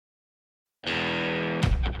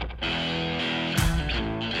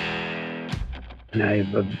And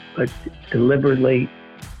I've deliberately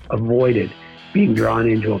avoided being drawn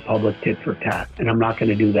into a public tit for tat, and I'm not going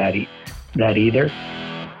to do that either.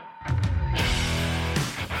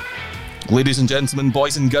 Ladies and gentlemen,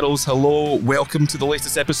 boys and girls, hello. Welcome to the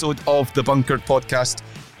latest episode of the Bunkered Podcast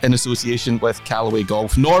in association with Callaway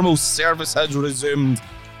Golf. Normal service has resumed.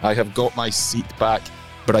 I have got my seat back.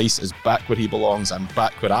 Bryce is back where he belongs. I'm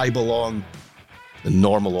back where I belong. The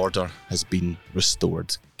normal order has been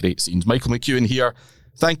restored. Great scenes. Michael McEwen here.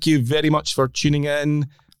 Thank you very much for tuning in.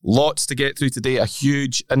 Lots to get through today. A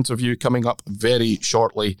huge interview coming up very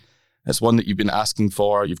shortly. It's one that you've been asking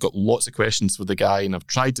for. You've got lots of questions for the guy, and I've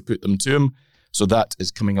tried to put them to him. So that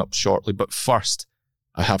is coming up shortly. But first,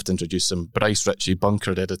 I have to introduce him. Bryce Ritchie,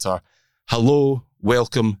 Bunkered editor. Hello,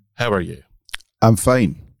 welcome. How are you? I'm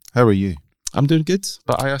fine. How are you? I'm doing good,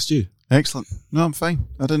 but I asked you. Excellent. No, I'm fine.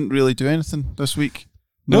 I didn't really do anything this week.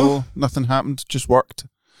 No, nothing happened. Just worked.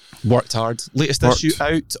 Worked hard. Latest issue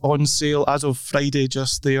out on sale as of Friday,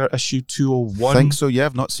 just there, issue 201. I think so, yeah.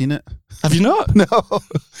 I've not seen it. Have you not? No.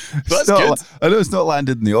 That's good. I know it's not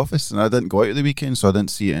landed in the office, and I didn't go out at the weekend, so I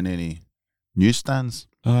didn't see it in any newsstands.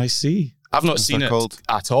 Oh, I see. I've not seen it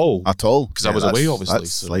at all. At all? Because I was away, obviously.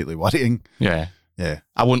 That's slightly worrying. Yeah. Yeah.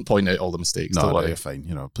 I won't point out all the mistakes. No, you're fine.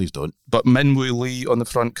 Please don't. But Minwoo Lee on the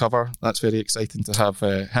front cover. That's very exciting to have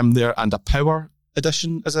him there. And a power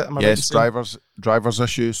edition, is it? Am I right to say? Driver's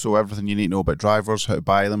issue. So everything you need to know about drivers, how to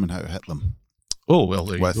buy them and how to hit them. Oh, well,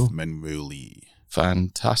 there you go. With Minwoo Lee.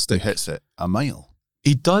 Fantastic. Who hits it a mile.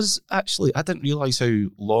 He does, actually. I didn't realise how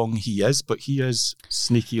long he is, but he is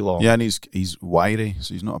sneaky long. Yeah, and he's wiry,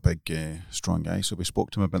 so he's not a big, strong guy. So we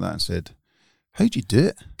spoke to him about that and said, how'd you do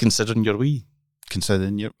it? Considering you're wee.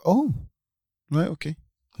 Oh, right, okay.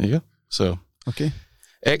 There you go. So, okay.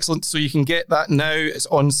 Excellent. So you can get that now. It's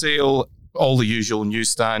on sale. All the usual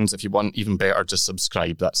newsstands. If you want even better, just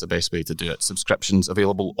subscribe. That's the best way to do it. Subscriptions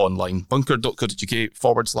available online. bunker.co.uk/sub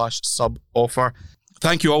offer.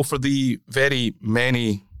 Thank you all for the very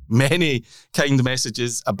many kind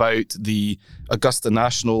messages about the Augusta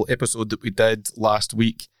National episode that we did last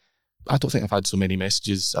week. I don't think I've had so many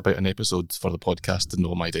messages about an episode for the podcast in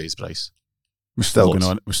all my days, Bryce. We're still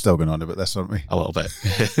going on about this, aren't we? A little bit.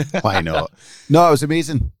 Why not? No, it was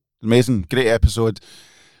amazing. Amazing. Great episode.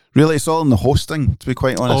 Really, it's all in the hosting, to be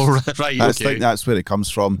quite honest. Oh, right, okay. I think that's where it comes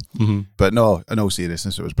from. Mm-hmm. But no, in all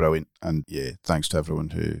seriousness, it was brilliant. And yeah, thanks to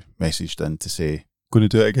everyone who messaged in to say, going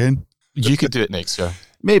to do it again. You could do it next year.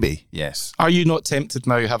 Maybe, yes. Are you not tempted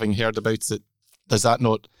now, having heard about it? Has that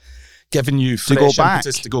not given you fresh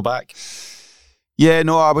impetus to go back? Yeah,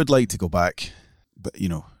 no, I would like to go back. But,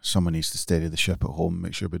 someone needs to steady the ship at home,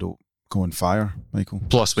 make sure we don't go on fire, Michael.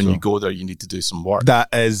 Plus, when you go there, you need to do some work. That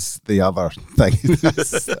is the other thing.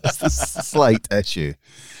 That's the slight issue.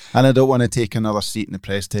 And I don't want to take another seat in the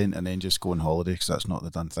press tent and then just go on holiday, because that's not the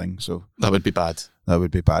done thing. So that would be bad. It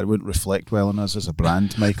wouldn't reflect well on us as a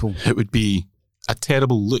brand, Michael. It would be a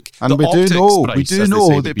terrible look. And we do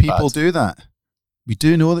know that people do that. We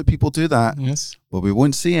do know that people do that. Yes. But we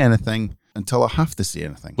won't say anything until I have to say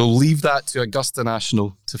anything. We'll leave that to Augusta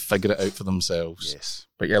National to figure it out for themselves. Yes.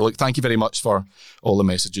 But yeah, look, thank you very much for all the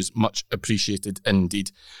messages. Much appreciated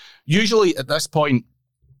indeed. Usually at this point,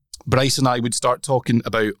 Bryce and I would start talking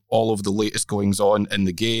about all of the latest goings on in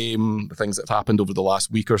the game, the things that have happened over the last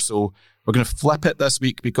week or so. We're going to flip it this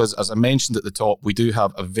week because, as I mentioned at the top, we do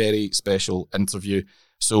have a very special interview.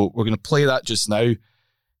 So we're going to play that just now.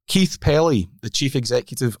 Keith Pelley, the chief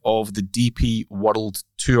executive of the DP World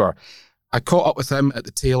Tour. I caught up with him at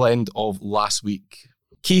the tail end of last week.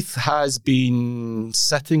 Keith has been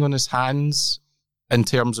sitting on his hands in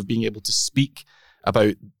terms of being able to speak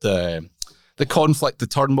about the conflict, the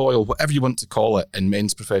turmoil, whatever you want to call it, in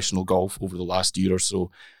men's professional golf over the last year or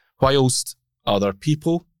so. Whilst other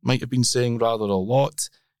people might have been saying rather a lot,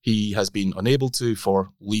 he has been unable to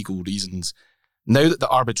for legal reasons. Now that the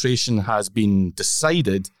arbitration has been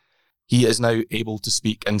decided, he is now able to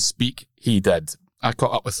speak, and speak he did. I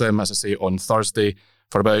caught up with him, as I say, on Thursday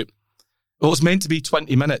for about, it was meant to be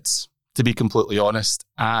 20 minutes, to be completely honest.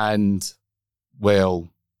 And, well,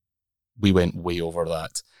 we went way over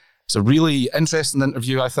that. It's a really interesting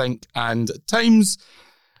interview, I think, and at times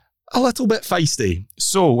a little bit feisty.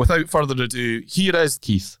 So, without further ado, here is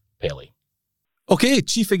Keith Pelley. Okay,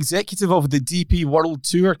 Chief Executive of the DP World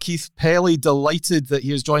Tour, Keith Pelley. Delighted that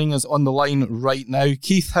he is joining us on the line right now.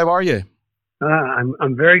 Keith, how are you?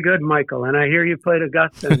 I'm very good, Michael, and I hear you played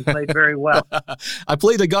Augusta and played very well. I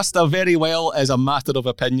played Augusta very well as a matter of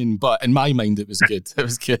opinion, but in my mind it was good. It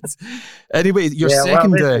was good. Anyway, your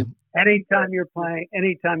second... Well, listen, anytime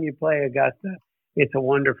you play Augusta, it's a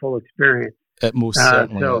wonderful experience. It most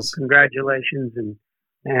certainly is. So congratulations, and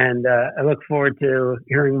and I look forward to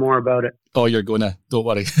hearing more about it. Oh, you're gonna. Don't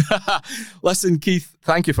worry. Listen, Keith,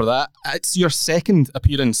 thank you for that. It's your second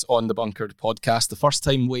appearance on the Bunkered podcast, the first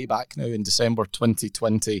time way back now in December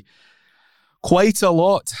 2020. Quite a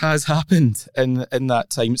lot has happened in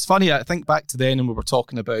that time. It's funny, I think back to then and we were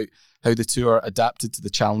talking about how the tour adapted to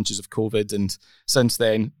the challenges of COVID, and since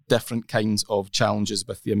then, different kinds of challenges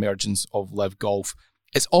with the emergence of Live Golf.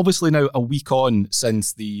 It's obviously now a week on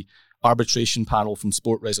since the arbitration panel from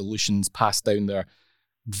Sport Resolutions passed down their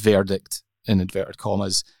verdict, in inverted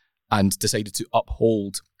commas, and decided to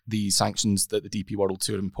uphold the sanctions that the DP World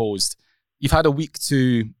Tour imposed. You've had a week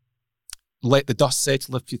to let the dust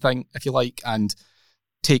settle, if you like, and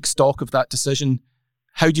take stock of that decision.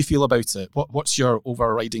 How do you feel about it? What's your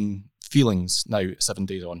overriding feelings now, 7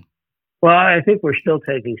 days on? Well, I think we're still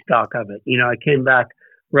taking stock of it. I came back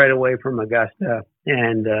right away from Augusta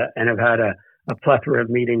and have had a plethora of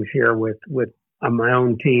meetings here with on my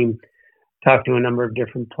own team, talked to a number of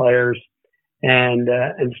different players, and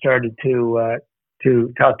started to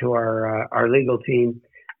talk to our legal team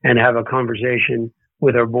and have a conversation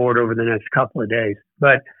with our board over the next couple of days.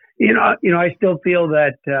 But I still feel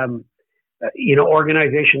that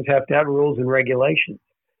organizations have to have rules and regulations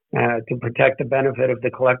to protect the benefit of the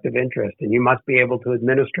collective interest, and you must be able to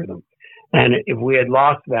administer them. And if we had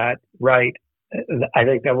lost that right, I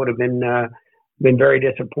think that would have been very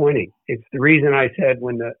disappointing. It's the reason I said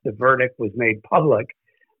when the verdict was made public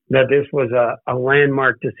that this was a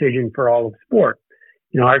landmark decision for all of sport.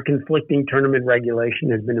 Our conflicting tournament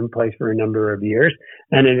regulation has been in place for a number of years,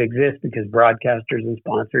 and it exists because broadcasters and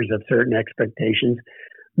sponsors have certain expectations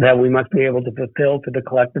that we must be able to fulfill for the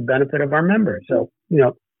collective benefit of our members. So,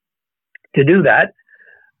 to do that,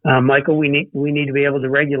 Michael, we need to be able to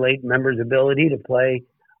regulate members' ability to play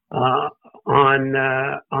on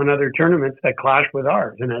other tournaments that clash with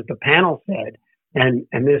ours. And as the panel said, and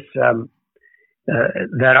this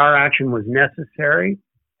that our action was necessary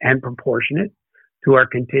and proportionate to our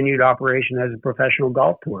continued operation as a professional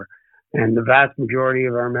golf tour. And the vast majority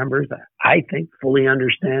of our members, I think, fully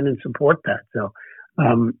understand and support that. So,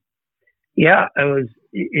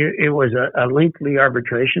 it was a lengthy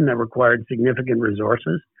arbitration that required significant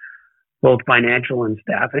resources, both financial and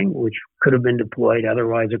staffing, which could have been deployed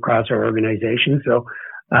otherwise across our organization. So,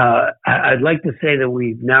 I'd like to say that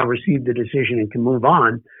we've now received the decision and can move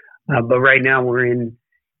on. But right now we're in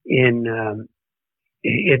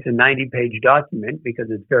it's a 90-page document because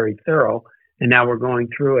it's very thorough. And now we're going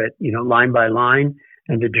through it, line by line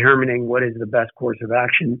and determining what is the best course of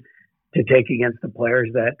action to take against the players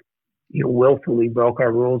that, willfully broke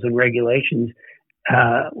our rules and regulations,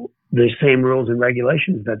 the same rules and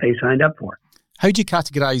regulations that they signed up for. How do you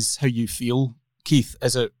categorize how you feel, Keith?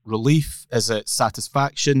 Is it relief? Is it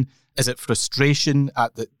satisfaction? Is it frustration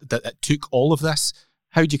that it took all of this?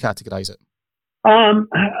 How do you categorize it?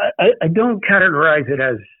 I don't categorize it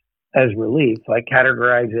as relief. I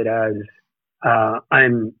categorize it as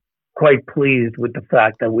I'm quite pleased with the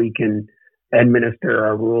fact that we can administer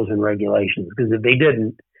our rules and regulations. Because if they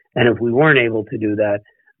didn't, and if we weren't able to do that,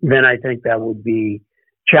 then I think that would be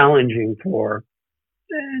challenging for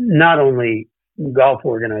not only golf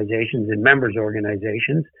organizations and members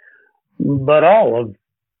organizations, but all of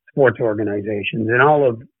sports organizations and all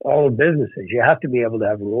of businesses. You have to be able to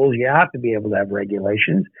have rules. You have to be able to have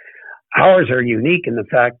regulations. Ours are unique in the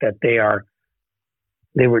fact that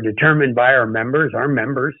they were determined by our members. Our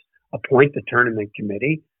members appoint the tournament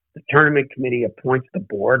committee. The tournament committee appoints the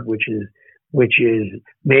board, which is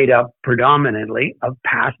made up predominantly of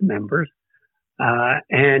past members.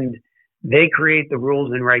 And they create the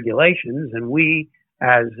rules and regulations, and we,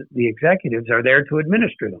 as the executives, are there to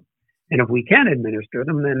administer them. And if we can't administer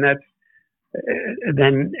them,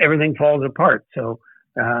 then everything falls apart. So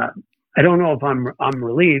I don't know if I'm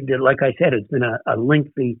relieved. Like I said, it's been a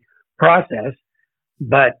lengthy process,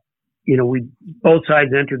 but we both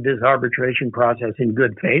sides entered this arbitration process in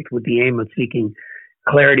good faith with the aim of seeking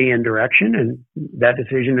clarity and direction, and that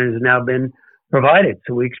decision has now been provided.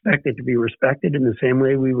 So we expect it to be respected in the same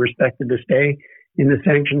way we respected the stay in the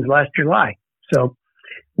sanctions last July. So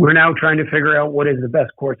we're now trying to figure out what is the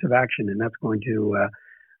best course of action, and that's going to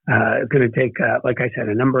take, like I said,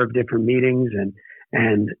 a number of different meetings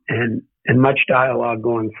and much dialogue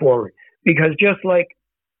going forward. Because just like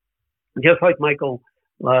Michael,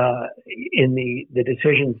 in the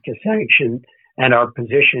decisions to sanction and our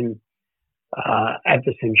position at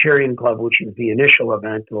the Centurion Club, which is the initial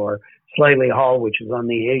event, or Slaley Hall, which is on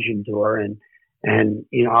the Asian Tour, and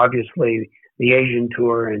obviously the Asian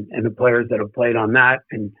Tour and the players that have played on that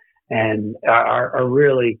and are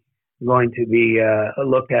really going to be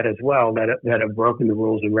looked at as well that have broken the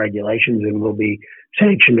rules and regulations and will be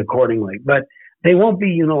sanctioned accordingly. But they won't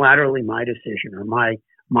be unilaterally my decision or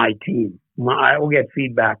my team. I will get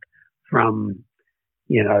feedback from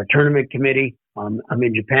our tournament committee. I'm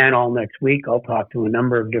in Japan all next week. I'll talk to a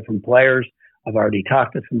number of different players. I've already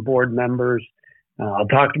talked to some board members. I'll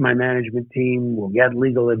talk to my management team. We'll get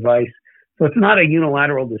legal advice. So it's not a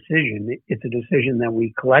unilateral decision. It's a decision that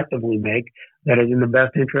we collectively make that is in the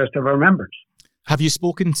best interest of our members. Have you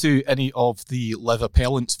spoken to any of the live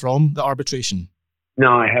appellants from the arbitration?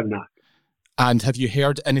 No, I have not. And have you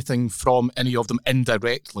heard anything from any of them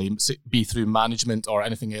indirectly, be through management or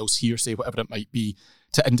anything else, hearsay, whatever it might be,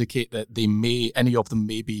 to indicate that any of them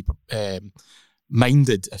may be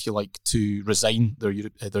minded, if you like, to resign their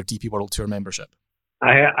DP World Tour membership?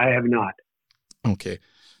 I have not. Okay.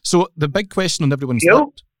 So the big question on everyone's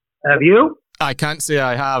lips... Have you? I can't say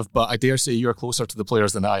I have, but I dare say you're closer to the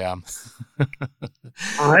players than I am.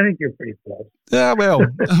 I think you're pretty close. Yeah, well,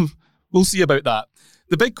 we'll see about that.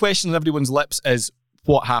 The big question on everyone's lips is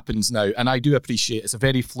what happens now. And I do appreciate it's a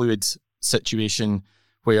very fluid situation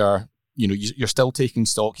where, you're still taking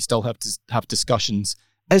stock, you still have to have discussions.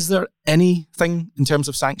 Is there anything in terms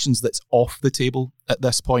of sanctions that's off the table at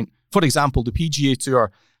this point? For example, the PGA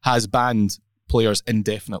Tour has banned players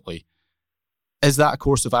indefinitely. Is that a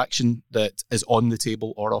course of action that is on the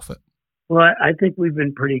table or off it? Well, I think we've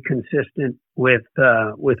been pretty consistent with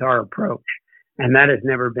our approach, and that has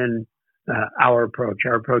never been our approach.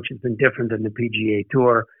 Our approach has been different than the PGA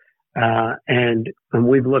Tour, and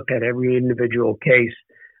we've looked at every individual case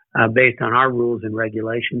based on our rules and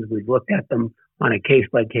regulations. We've looked at them on a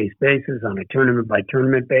case-by-case basis, on a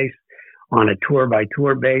tournament-by-tournament base, on a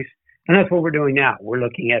tour-by-tour base, and that's what we're doing now. We're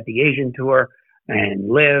looking at the Asian Tour and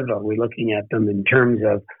LIV. Are we looking at them in terms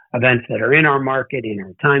of events that are in our market, in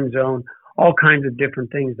our time zone, all kinds of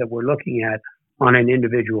different things that we're looking at on an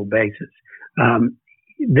individual basis.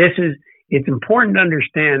 It's important to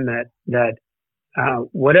understand that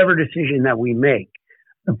whatever decision that we make,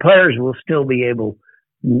 the LIV players will still be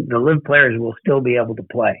able to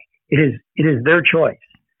play. It is their choice,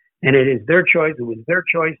 and it is their choice. It was their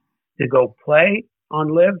choice to go play on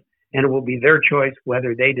LIV, and it will be their choice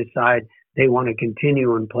whether they decide they want to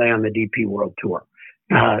continue and play on the DP World Tour.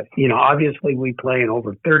 Obviously we play in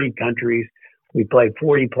over 30 countries. We play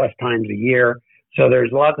 40 plus times a year. So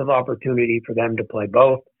there's lots of opportunity for them to play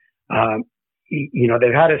both.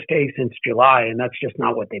 They've had a stay since July, and that's just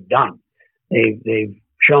not what they've done. They've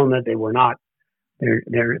shown that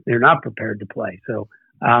they're not prepared to play. So,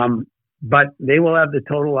 but they will have the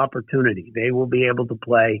total opportunity. They will be able to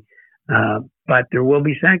play, but there will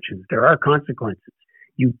be sanctions. There are consequences.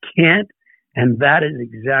 You can't, and that is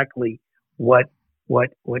exactly what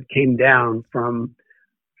came down from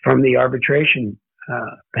the arbitration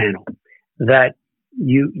panel. That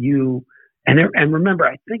and remember,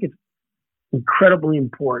 I think it's incredibly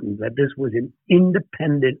important that this was an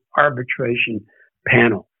independent arbitration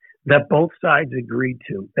panel that both sides agreed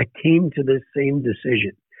to, that came to this same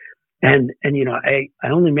decision. And I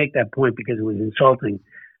only make that point because it was insulting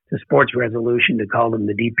to Sports Resolution to call them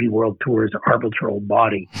the DP World Tour's arbitral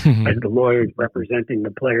body, as the lawyers representing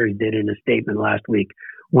the players did in a statement last week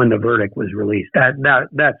when the verdict was released. That's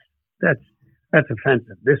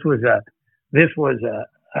offensive. This was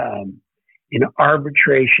an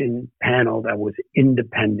arbitration panel that was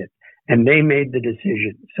independent, and they made the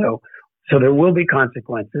decision. So there will be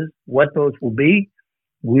consequences. What those will be,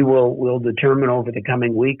 we'll determine over the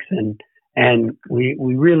coming weeks, and we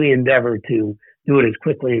really endeavor to do it as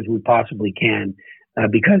quickly as we possibly can,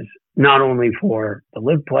 because not only for the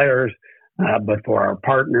LIV players, but for our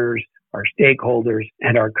partners, our stakeholders,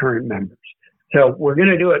 and our current members. So we're going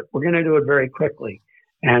to do it. We're going to do it very quickly.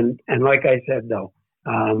 And like I said, though,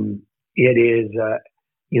 it is,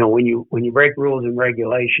 when you break rules and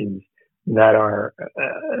regulations that are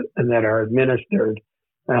administered,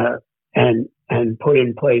 and put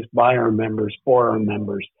in place by our members, for our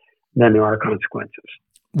members, then there are consequences.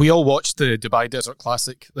 We all watched the Dubai Desert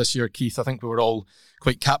Classic this year, Keith. I think we were all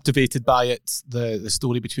quite captivated by it. The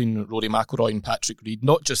story between Rory McIlroy and Patrick Reed,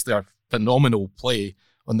 not just their phenomenal play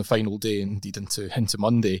on the final day, indeed into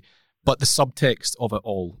Monday, but the subtext of it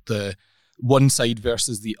all, the one side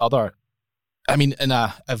versus the other. I mean, in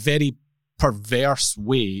a very perverse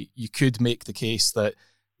way, you could make the case that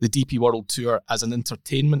the DP World Tour as an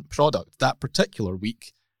entertainment product that particular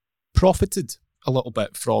week profited a little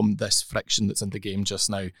bit from this friction that's in the game just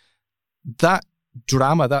now. That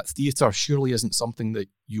drama, that theatre, surely isn't something that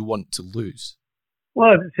you want to lose.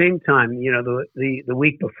 Well, at the same time, the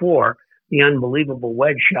week before, the unbelievable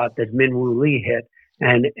wedge shot that Min Woo Lee hit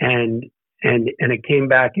and and it came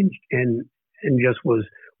back and just was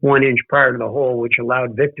 1 inch prior to the hole, which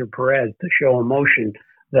allowed Victor Perez to show emotion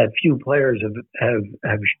that few players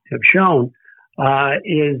have shown,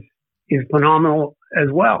 is phenomenal as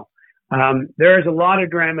well. There is a lot of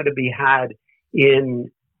drama to be had in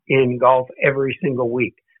golf every single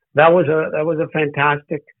week. That was a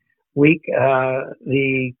fantastic week.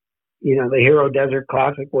 The Hero Desert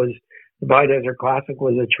Classic the Dubai Desert Classic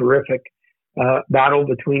was a terrific battle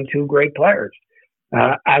between two great players,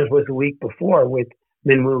 as was the week before with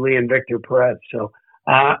Minwoo Lee and Victor Perez. So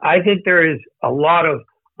I think there is a lot of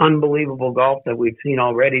unbelievable golf that we've seen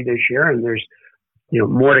already this year, and there's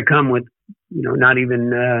more to come with not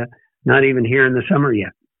even here in the summer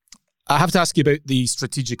yet. I have to ask you about the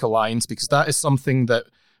strategic alliance, because that is something that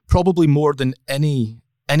probably more than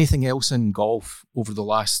anything else in golf over the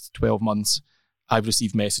last 12 months I've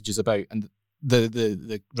received messages about. And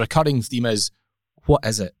the recurring theme is, what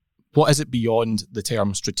is it? What is it beyond the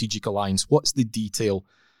term strategic alliance? What's the detail?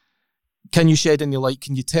 Can you shed any light?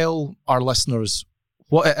 Can you tell our listeners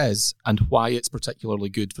what it is and why it's particularly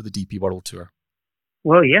good for the DP World Tour?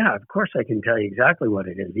 Well, yeah, of course I can tell you exactly what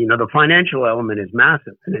it is. The financial element is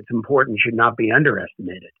massive, and it's important, should not be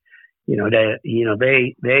underestimated.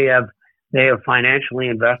 They have financially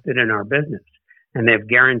invested in our business, and they've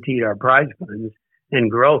guaranteed our prize funds and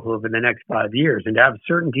growth over the next 5 years. And to have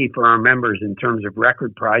certainty for our members in terms of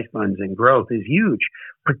record prize funds and growth is huge,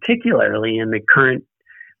 particularly in the current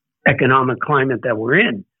economic climate that we're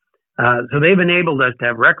in. So they've enabled us to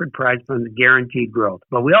have record prize funds, guaranteed growth.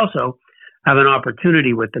 But we also have an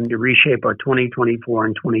opportunity with them to reshape our 2024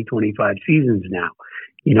 and 2025 seasons now.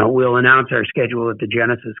 We'll announce our schedule at the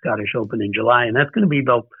Genesis Scottish Open in July, and that's going to be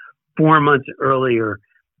about 4 months earlier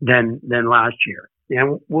than last year.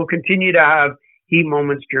 And we'll continue to have heat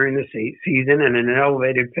moments during the season and in an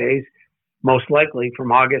elevated phase, most likely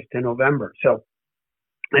from August to November. So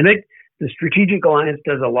I think the Strategic Alliance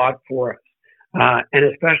does a lot for us, and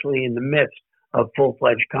especially in the midst of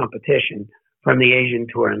full-fledged competition from the Asian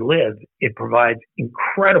Tour and LIV, it provides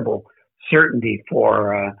incredible certainty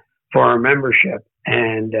for our membership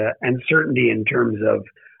and certainty in terms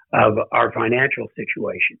of our financial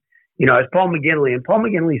situation. As Paul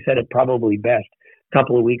McGinley said it probably best a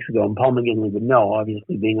couple of weeks ago, and Paul McGinley would know,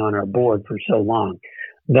 obviously being on our board for so long,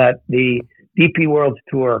 that the DP World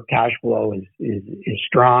Tour cash flow is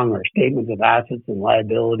strong. Our statements of assets and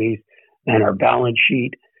liabilities and our balance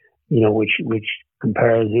sheet, which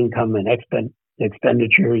compares income and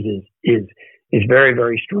expenditures is very,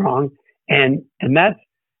 very strong. And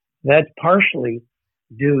that's partially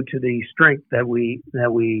due to the strength that we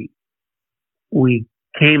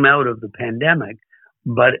came out of the pandemic,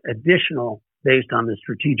 but additional based on the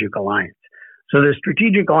Strategic Alliance. So the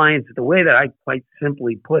Strategic Alliance, the way that I quite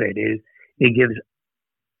simply put it, is it gives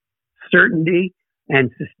certainty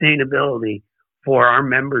and sustainability for our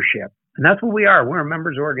membership. And that's what we are. We're a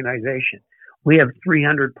members organization. We have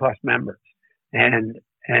 300 plus members. And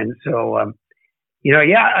so, I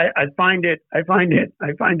find it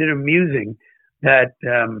amusing that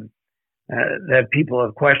people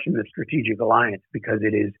have questioned the Strategic Alliance, because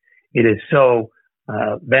it is so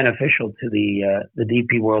beneficial to the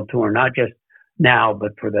DP World Tour, not just now,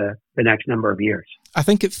 but for the next number of years. I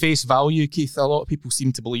think at face value, Keith, a lot of people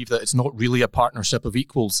seem to believe that it's not really a partnership of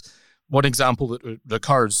equals. One example that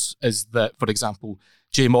recurs is that, for example,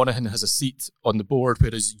 Jay Monahan has a seat on the board,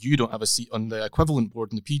 whereas you don't have a seat on the equivalent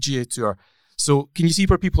board in the PGA Tour. So can you see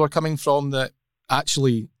where people are coming from, that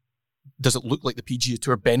actually, does it look like the PGA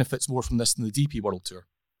Tour benefits more from this than the DP World Tour?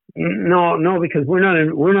 No, because we're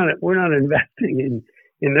not investing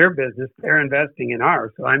in their business. They're investing in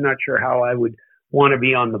ours. So I'm not sure how I would want to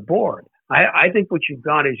be on the board. I think what you've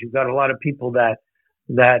got a lot of people that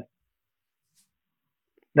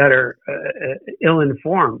are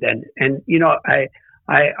ill-informed, and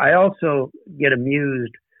I also get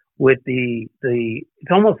amused with the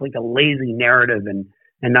it's almost like a lazy narrative and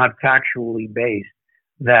not factually based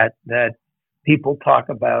that people talk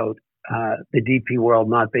about the DP world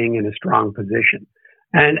not being in a strong position,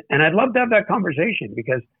 and I'd love to have that conversation,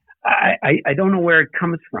 because I don't know where it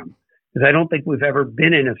comes from, because I don't think we've ever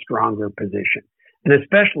been in a stronger position, and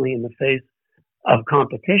especially in the face of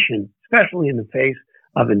competition, especially in the face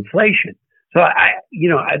of inflation. So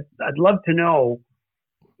I'd love to know,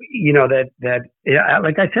 that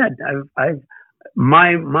like I said, I've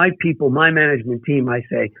my people, my management team, I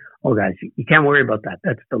say, oh guys, you can't worry about that.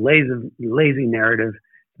 That's the lazy narrative,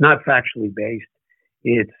 not factually based.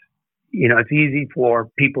 It's easy for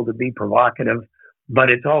people to be provocative, but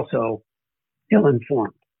it's also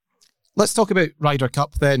ill-informed. Let's talk about Ryder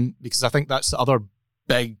Cup then, because I think that's the other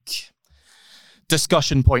big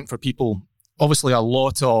discussion point for people Obviously, a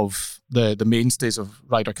lot of the mainstays of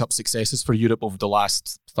Ryder Cup successes for Europe over the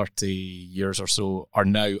last 30 years or so are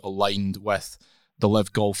now aligned with the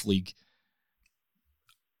Live Golf League.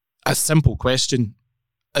 A simple question: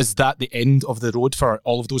 is that the end of the road for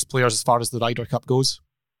all of those players as far as the Ryder Cup goes?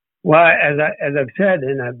 Well, as I've said,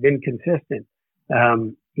 and I've been consistent,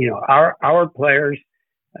 our players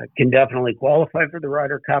can definitely qualify for the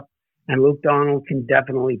Ryder Cup, and Luke Donald can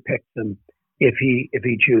definitely pick them if he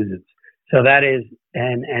chooses. So that is,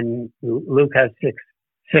 and Luke has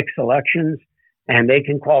six selections, and they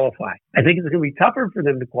can qualify. I think it's going to be tougher for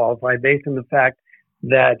them to qualify based on the fact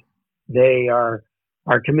that they are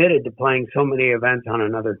committed to playing so many events on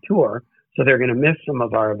another tour. So they're going to miss some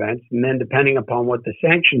of our events, and then depending upon what the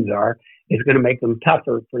sanctions are, it's going to make them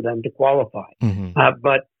tougher for them to qualify. Mm-hmm.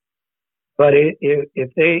 But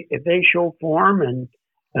if they show form and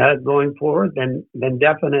going forward, then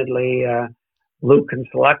definitely Luke can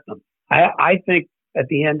select them. I think at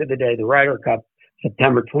the end of the day, the Ryder Cup,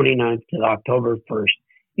 September 29th to October 1st,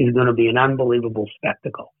 is going to be an unbelievable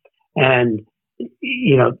spectacle. And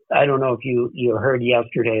I don't know if you heard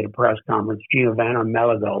yesterday at a press conference, Giovanna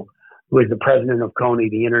Melago, who is the president of CONI,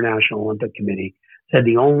 the International Olympic Committee, said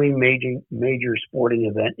the only major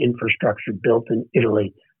sporting event infrastructure built in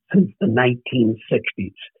Italy since the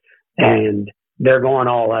 1960s. And they're going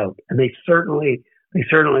all out. And they certainly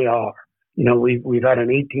are. We've had an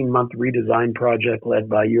 18-month redesign project led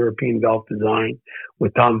by European Golf Design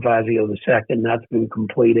with Tom Fazio II. That's been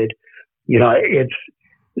completed. It's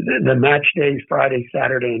the match days, Friday,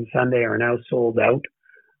 Saturday, and Sunday are now sold out.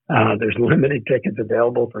 There's limited tickets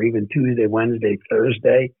available for even Tuesday, Wednesday,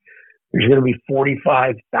 Thursday. There's going to be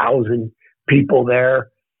 45,000 people there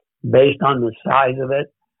based on the size of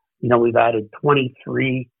it. We've added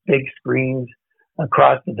 23 big screens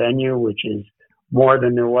across the venue, which is more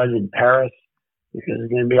than there was in Paris, because there's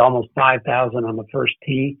going to be almost 5,000 on the first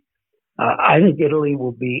tee. I think Italy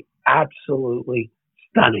will be absolutely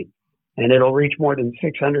stunning, and it'll reach more than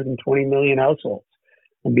 620 million households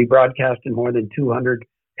and be broadcast in more than 200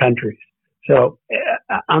 countries. So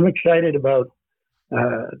I'm excited about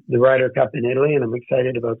the Ryder Cup in Italy, and I'm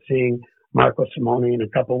excited about seeing Marco Simone in a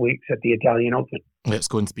couple of weeks at the Italian Open. It's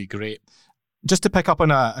going to be great. Just to pick up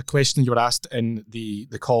on a question you were asked in the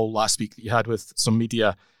call last week that you had with some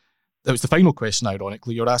media, that was the final question,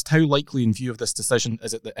 ironically. You were asked, how likely in view of this decision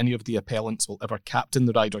is it that any of the appellants will ever captain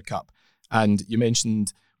the Ryder Cup? And you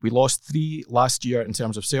mentioned we lost 3 last year in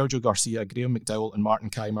terms of Sergio Garcia, Graham McDowell and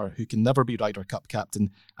Martin Keimer, who can never be Ryder Cup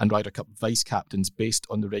captain and Ryder Cup vice captains based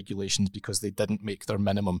on the regulations because they didn't make their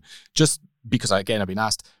minimum. Just because, again, I've been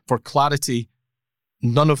asked, for clarity,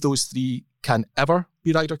 none of those 3 can ever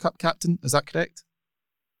be Ryder Cup captain. Is that correct?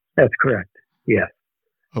 That's correct. Yes.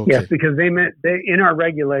 Okay. Yes, because they in our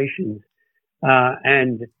regulations,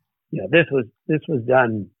 and this was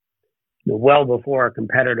done well before a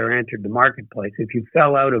competitor entered the marketplace. If you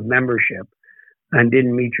fell out of membership and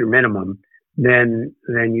didn't meet your minimum, then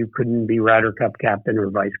you couldn't be Ryder Cup captain or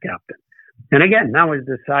vice captain. And again, that was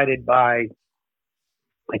decided by,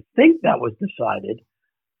 I think that was decided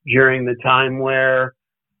during the time where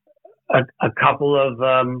a couple of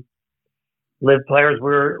live players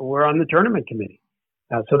were on the tournament committee.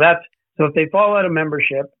 So if they fall out of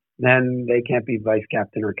membership, then they can't be vice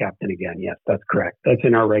captain or captain again. Yes, that's correct. That's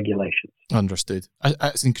in our regulations. Understood.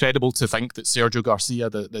 It's incredible to think that Sergio Garcia,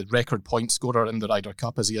 the record point scorer in the Ryder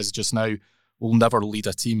Cup as he is just now, will never lead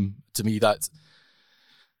a team. To me,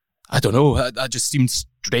 I don't know, that just seems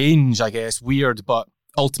strange, I guess, weird, but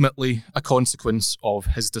ultimately a consequence of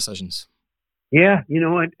his decisions. Yeah, you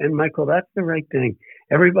know what? And Michael, that's the right thing.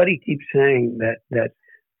 Everybody keeps saying that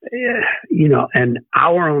and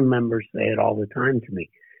our own members say it all the time to me.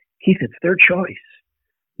 Keith, it's their choice.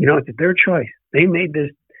 It's their choice. They made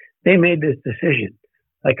this decision.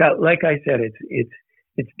 Like I said,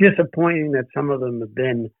 it's disappointing that some of them have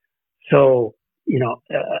been so,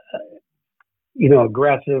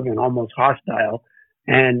 aggressive and almost hostile.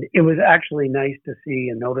 And it was actually nice to see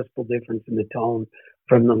a noticeable difference in the tone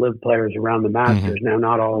from the live players around the Masters. Mm-hmm. Now,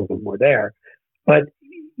 not all of them were there, but,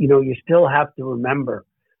 you still have to remember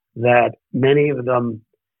that many of them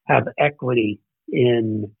have equity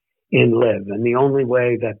in live. And the only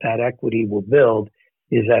way that equity will build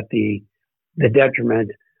is at the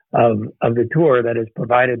detriment of the tour that has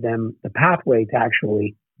provided them the pathway to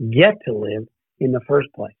actually get to live in the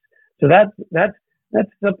first place. So that's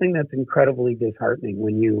something that's incredibly disheartening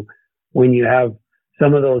when you have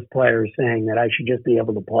some of those players saying that I should just be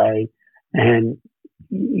able to play, and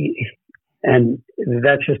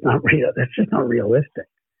that's just not real. That's just not realistic.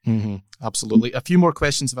 Absolutely. A few more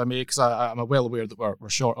questions, if I may, because I'm well aware that we're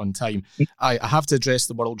short on time. I have to address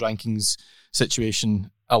the world rankings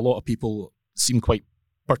situation. A lot of people seem quite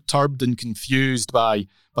perturbed and confused by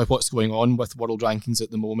what's going on with world rankings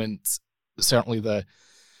at the moment. Certainly the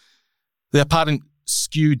apparent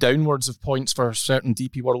skew downwards of points for certain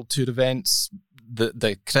DP World Tour events.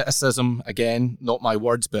 The criticism, again, not my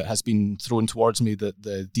words, but has been thrown towards me that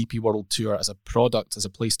the DP World Tour as a product, as a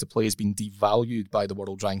place to play, has been devalued by the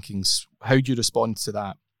world rankings. How do you respond to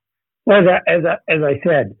that? Well, as I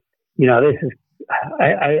said, this is,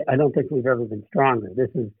 I don't think we've ever been stronger.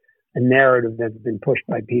 This is a narrative that's been pushed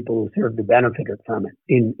by people who serve to benefit from it,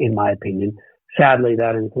 in my opinion. Sadly,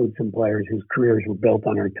 that includes some players whose careers were built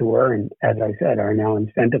on our tour and, as I said, are now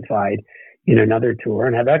incentivized in another tour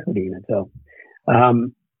and have equity in it. So, I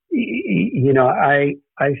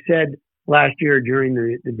said last year during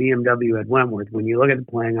the BMW at Wentworth, when you look at the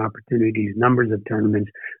playing opportunities, numbers of tournaments,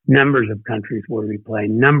 numbers of countries where we play,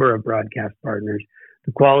 number of broadcast partners,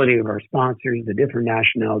 the quality of our sponsors, the different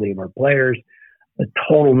nationality of our players, the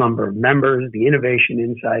total number of members, the innovation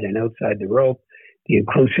inside and outside the rope, the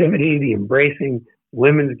inclusivity, the embracing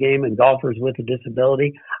women's game and golfers with a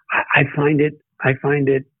disability. I find it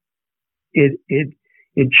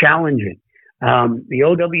challenging. The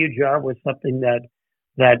OW jar was something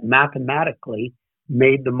that mathematically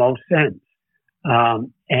made the most sense.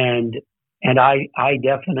 And I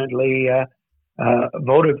definitely,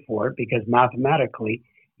 voted for it because mathematically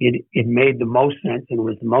it made the most sense and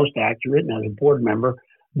was the most accurate. And as a board member,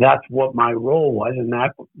 that's what my role was. And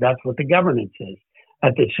that's what the governance is.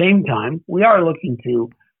 At the same time, we are looking to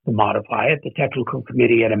modify it. The technical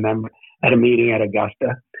committee at a meeting at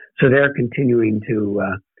Augusta. So they're continuing to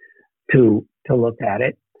look at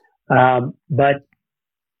it. But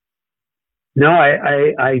no,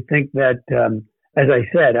 I think that, as I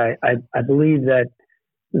said, I believe that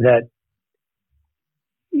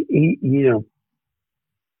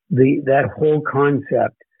that whole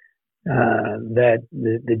concept, that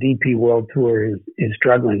the DP World Tour is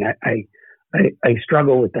struggling. I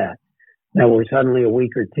struggle with that. Now we're suddenly a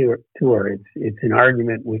weaker tour. It's an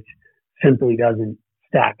argument which simply doesn't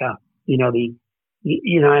stack up. And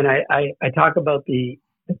I talk about the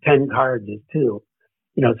 10 cards as too.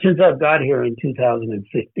 Since I've got here in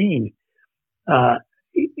 2015,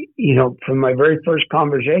 from my very first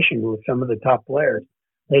conversation with some of the top players,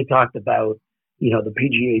 they talked about, the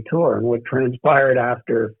PGA Tour and what transpired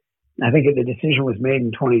after. I think the decision was made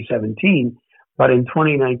in 2017, but in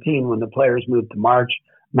 2019, when the players moved to March,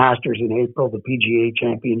 Masters in April, the PGA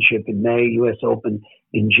Championship in May, US Open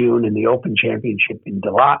in June, and the Open Championship in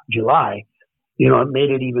July, it made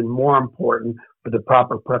it even more important for the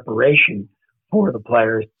proper preparation for the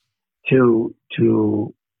players to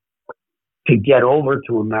get over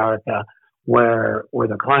to America, where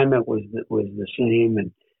the climate was the same,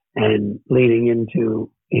 and leading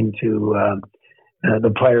into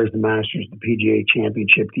the players, the Masters, the PGA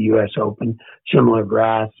Championship, the US Open, similar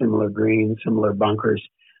grass, similar greens, similar bunkers.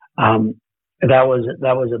 That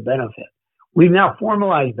was a benefit. We've now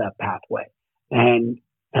formalized that pathway, and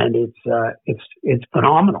it's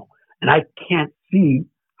phenomenal. And I can't see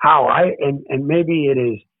how and maybe it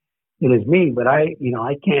is me, but I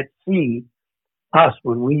can't see us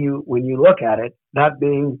when you look at it, that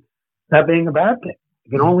being a bad thing.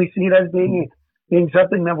 You can only see it as being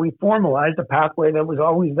something that we formalized, a pathway that was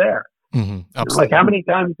always there. Absolutely. How many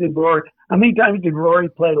times did Rory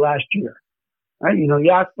play last year? Right?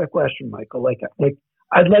 You asked the question, Michael.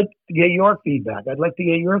 I'd like to get your feedback. I'd like to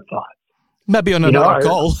get your thoughts. Maybe on another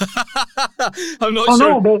call. I'm not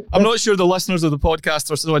sure. I'm not sure the listeners of the podcast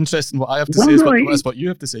are so interested in what I have to say as what you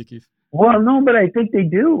have to say, Keith. Well, no, but I think they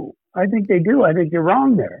do. I think you're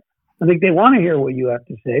wrong there. I think they want to hear what you have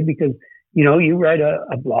to say because, you write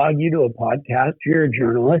a blog, you do a podcast, you're a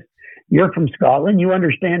journalist, you're from Scotland, you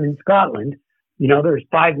understand in Scotland, there's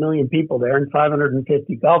 5 million people there and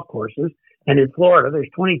 550 golf courses. And in Florida, there's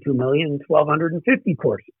 22 million and 1,250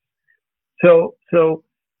 courses. So,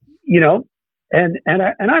 and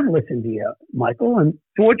I've listened to you, Michael. And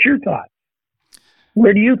so what's your thoughts?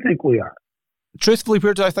 Where do you think we are? Truthfully,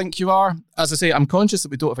 where do I think you are? As I say, I'm conscious that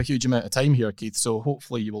we don't have a huge amount of time here, Keith. So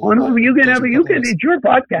hopefully you will. Oh no, it's your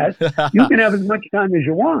podcast. You can have as much time as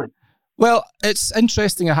you want. Well, it's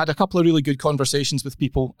interesting. I had a couple of really good conversations with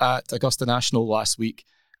people at Augusta National last week,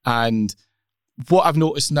 and what I've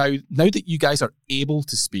noticed now that you guys are able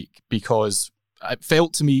to speak, because it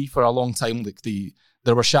felt to me for a long time like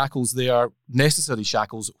there were shackles there, necessary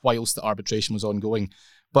shackles, whilst the arbitration was ongoing.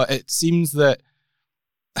 But it seems that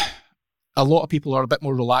a lot of people are a bit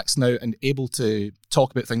more relaxed now and able to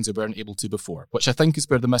talk about things they weren't able to before, which I think is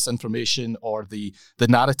where the misinformation or the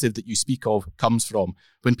narrative that you speak of comes from.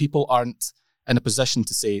 When people aren't in a position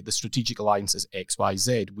to say the strategic alliance is X, Y,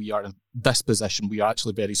 Z, we are in this position, we are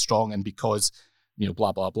actually very strong, and because,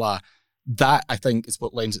 blah, blah, blah. That, I think, is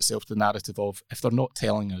what lends itself to the narrative of, if they're not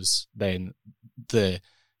telling us, then the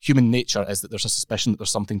human nature is that there's a suspicion that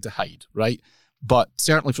there's something to hide, right? But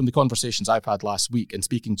certainly from the conversations I've had last week and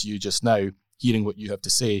speaking to you just now, hearing what you have to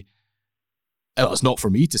say, it's not for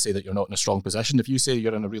me to say that you're not in a strong position. If you say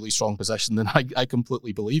you're in a really strong position, then I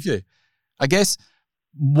completely believe you. I guess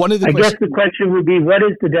one of the guess the question would be, what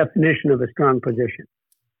is the definition of a strong position?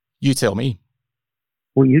 You tell me.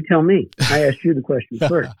 Well, you tell me. I asked you the question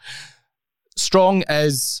first. Strong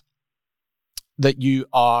is that you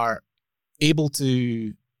are able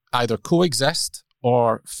to either coexist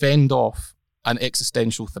or fend off an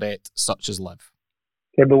existential threat such as live.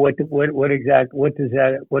 Okay, but what does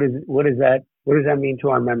that mean to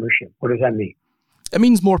our membership? What does that mean? It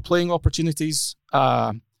means more playing opportunities,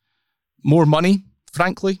 more money,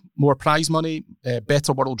 frankly, more prize money,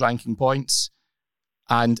 better world ranking points,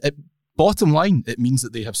 and bottom line, it means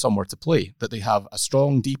that they have somewhere to play, that they have a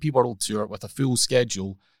strong DP World Tour with a full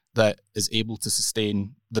schedule that is able to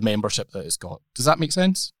sustain the membership that it's got. Does that make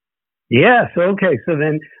sense? Yeah. So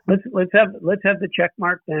then let's have the check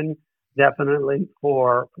mark then, definitely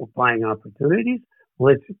for playing opportunities.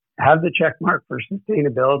 Let's have the check mark for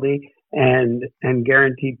sustainability and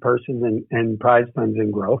guaranteed purses and prize funds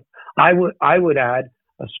and growth. I would add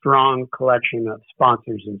a strong collection of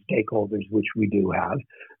sponsors and stakeholders, which we do have.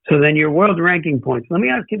 So then your world ranking points. Let me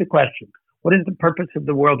ask you the question. What is the purpose of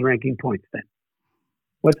the world ranking points then?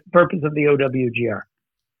 What's the purpose of the OWGR?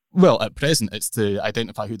 Well, at present, it's to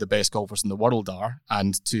identify who the best golfers in the world are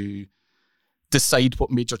and to decide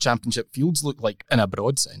what major championship fields look like in a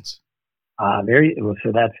broad sense. So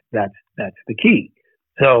that's the key.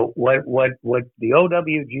 So what the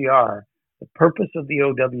OWGR, the purpose of the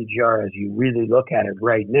OWGR, as you really look at it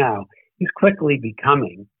right now, is quickly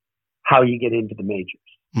becoming how you get into the majors.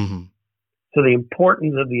 Mm-hmm. So the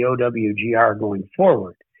importance of the OWGR going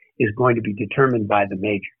forward is going to be determined by the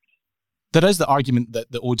majors. There is the argument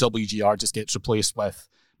that the OWGR just gets replaced with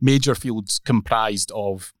major fields comprised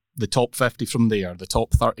of the top 50 from there, the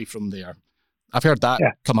top 30 from there. I've heard that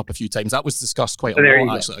come up a few times. That was discussed quite a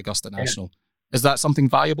lot, actually, at Augusta National. Yeah. Is that something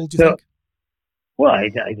viable, do you think? Well, I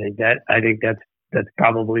think that's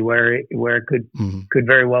probably where it could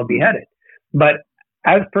very well be headed. But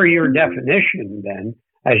as per your definition, then,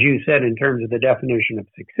 as you said, in terms of the definition of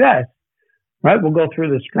success, right? We'll go through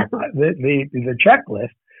the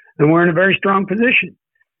checklist, and we're in a very strong position.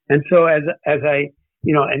 And so, as I,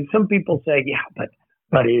 and some people say, but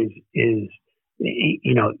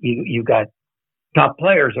you got top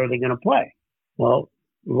players. Are they going to play? Well,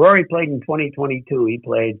 Rory played in 2022. He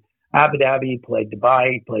played Abu Dhabi, he played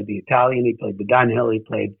Dubai, he played the Italian, he played the Dunhill, he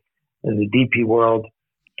played the DP World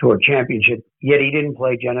Tour Championship. Yet he didn't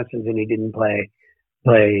play Genesis, and he didn't play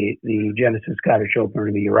the Genesis Scottish Open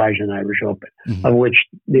or the Eurasian Irish Open, of which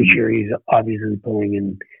this year he's obviously playing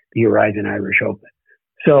in the Eurasian Irish Open.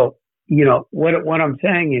 So, what I'm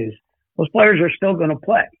saying is those players are still going to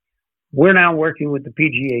play. We're now working with the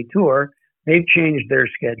PGA Tour. They've changed their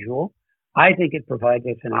schedule. I think it provides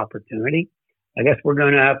us an opportunity. I guess we're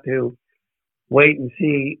going to have to wait and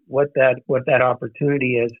see what that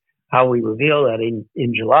opportunity is, how we reveal that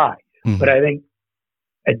in July. Mm-hmm. But I think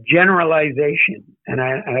a generalization, and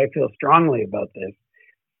I feel strongly about this,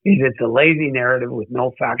 is it's a lazy narrative with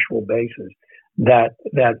no factual basis that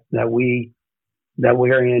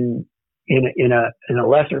we're in a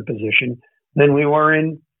lesser position than we were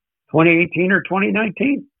in 2018 or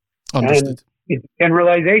 2019. Understood. And it's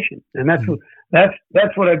generalization, and that's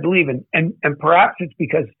what I believe in. And perhaps it's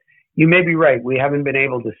because you may be right. We haven't been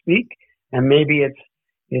able to speak, and maybe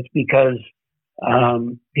it's because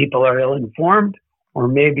people are ill-informed, or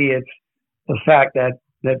maybe it's the fact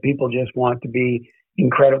that people just want to be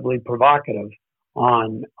incredibly provocative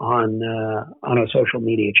on a social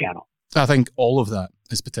media channel. I think all of that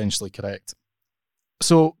is potentially correct.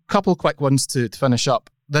 So, a couple of quick ones to finish up.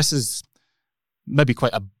 This is maybe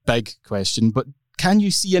quite a big question, but can you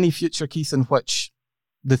see any future, Keith, in which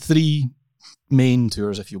the three main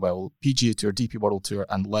tours, if you will, PGA Tour, DP World Tour,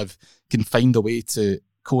 and LIV, can find a way to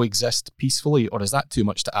coexist peacefully, or is that too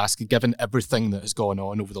much to ask, given everything that has gone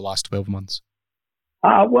on over the last 12 months?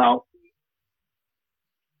 Well,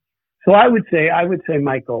 so I would say,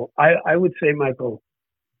 Michael,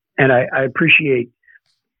 and I appreciate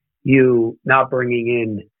you not bringing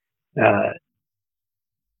in,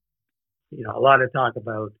 a lot of talk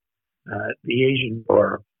about the Asian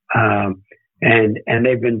Tour. and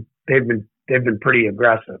they've been pretty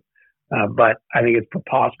aggressive. But I think it's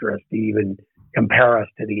preposterous to even compare us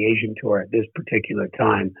to the Asian Tour at this particular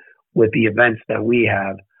time with the events that we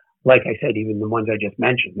have. Like I said, even the ones I just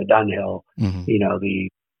mentioned, the Dunhill, the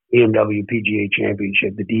BMW PGA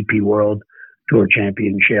Championship, the DP World Tour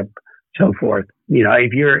Championship, so forth.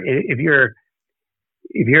 If you're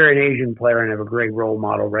an Asian player and have a great role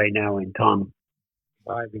model right now in Tom,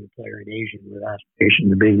 being a player in Asia with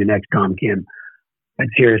aspirations of being the next Tom Kim, I'd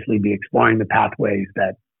seriously be exploring the pathways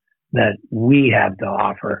that we have to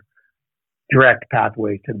offer, direct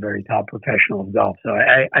pathways to the very top professional of golf. So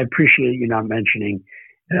I appreciate you not mentioning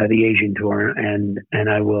the Asian Tour, and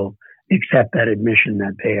I will accept that admission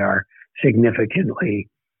that they are significantly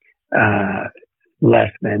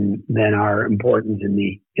less than our importance in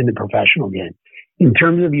the professional game. In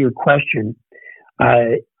terms of your question,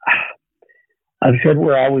 I've said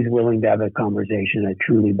we're always willing to have a conversation that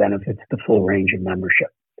truly benefits the full range of membership.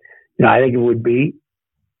 I think it would be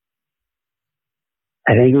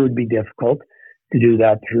difficult to do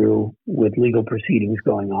that with legal proceedings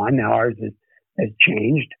going on. Now ours has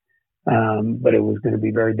changed, but it was going to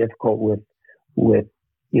be very difficult with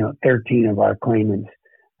 13 of our claimants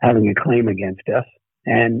having a claim against us,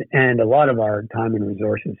 and a lot of our time and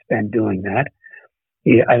resources spent doing that.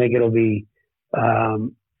 I think it'll be,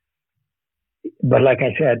 but like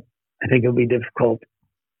I said, I think it'll be difficult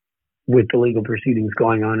with the legal proceedings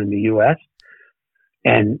going on in the U.S.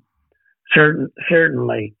 And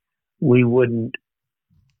certainly we wouldn't,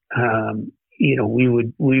 we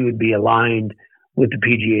would be aligned with the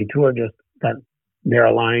PGA Tour, just that they're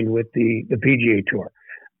aligned with the PGA Tour.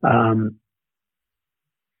 I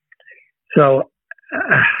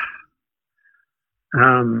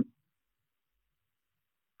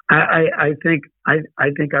think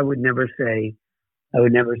I would never say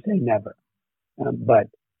never, but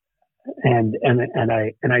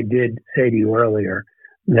I did say to you earlier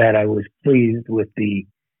that I was pleased with the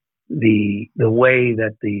way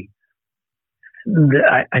that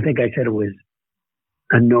I think I said it was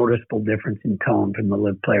a noticeable difference in tone from the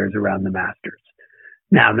live players around the Masters.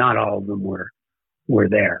 Now, not all of them were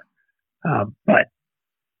there, but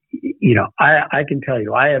I can tell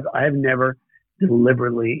you, I have never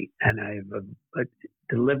deliberately, and I've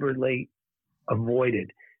deliberately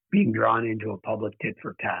avoided being drawn into a public tit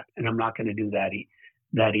for tat, and I'm not going to do that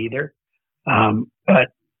either.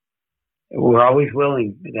 But we're always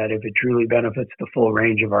willing that if it truly benefits the full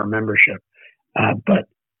range of our membership. But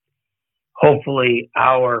hopefully,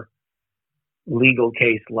 our legal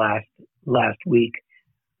case last week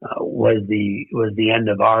was the end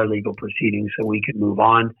of our legal proceedings, so we could move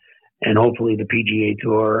on, and hopefully the PGA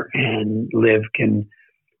Tour and LIV can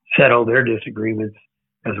settle their disagreements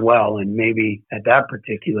as well. And maybe at that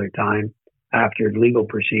particular time, after legal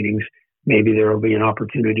proceedings, maybe there will be an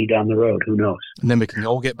opportunity down the road. Who knows? And then we can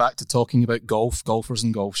all get back to talking about golfers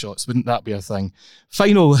and golf shots. Wouldn't that be a thing?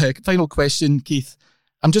 Final question, Keith.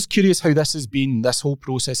 I'm just curious how this whole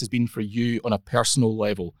process has been for you on a personal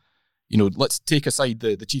level. Let's take aside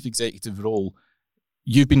the chief executive role.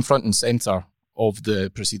 You've been front and centre of the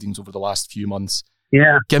proceedings over the last few months.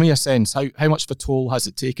 Yeah. Give me a sense. How much of a toll has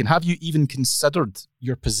it taken? Have you even considered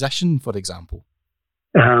your position, for example?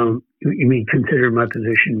 You mean consider my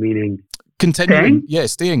position, meaning continuing? Yeah,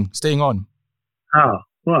 staying on. Oh,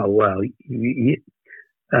 well.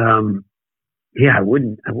 Yeah, I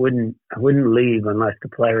wouldn't leave unless the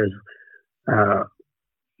players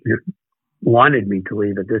wanted me to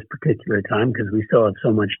leave at this particular time, because we still have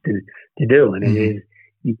so much to do, and it is.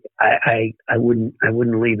 I wouldn't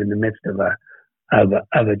leave in the midst of a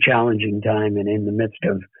challenging time and in the midst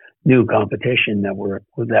of new competition that we're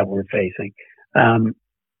facing.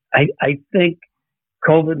 I think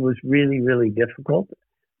COVID was really, really difficult.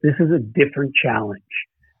 This is a different challenge,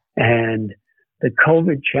 and the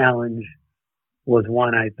COVID challenge was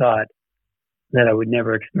one I thought that I would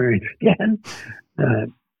never experience again.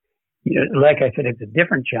 Like I said, it's a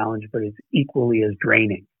different challenge, but it's equally as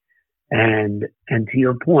draining. And to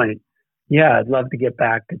your point, yeah, I'd love to get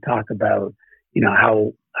back to talk about,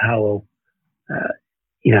 how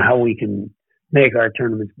we can make our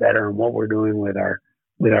tournaments better and what we're doing with our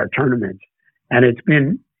tournaments. And it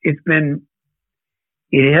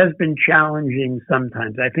has been challenging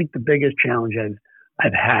sometimes. I think the biggest challenge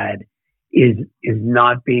I've had is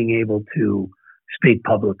not being able to speak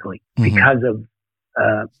publicly because of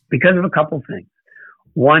a couple things.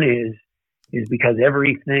 One is because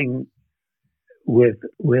everything with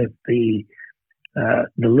the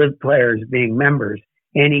LIV players being members,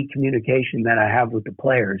 any communication that I have with the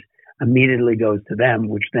players immediately goes to them,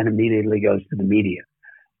 which then immediately goes to the media.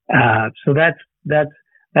 So that's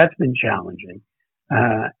That's been challenging.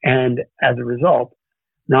 And as a result,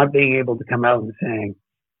 not being able to come out and saying,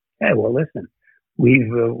 "Hey, well, listen,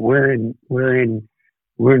 we're in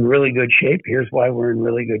really good shape. Here's why we're in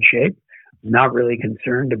really good shape. Not really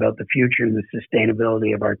concerned about the future and the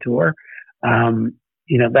sustainability of our tour."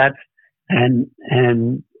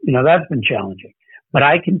 That's been challenging. But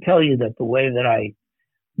I can tell you that the way that I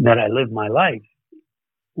live my life,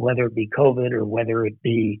 whether it be COVID or whether it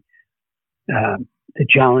be the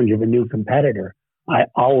challenge of a new competitor, I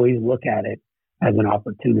always look at it as an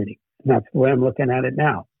opportunity. And that's the way I'm looking at it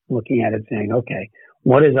now. Looking at it saying, okay,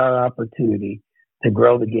 what is our opportunity to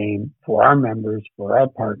grow the game for our members, for our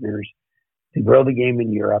partners, to grow the game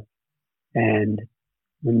in Europe? And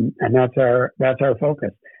that's our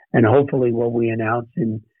focus. And hopefully what we announce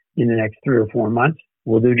in the next 3 or 4 months,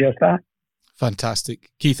 we'll do just that. Fantastic.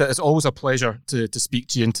 Keith, it's always a pleasure to speak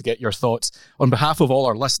to you and to get your thoughts. On behalf of all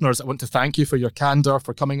our listeners, I want to thank you for your candour,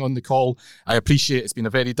 for coming on the call. I appreciate it's been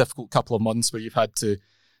a very difficult couple of months where you've had to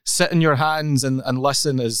sit in your hands and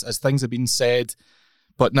listen as things have been said.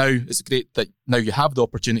 But now it's great that now you have the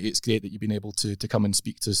opportunity. It's great that you've been able to come and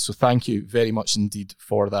speak to us. So thank you very much indeed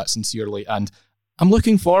for that, sincerely. And I'm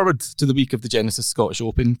looking forward to the week of the Genesis Scottish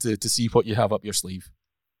Open to see what you have up your sleeve.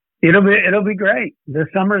 It'll be great. The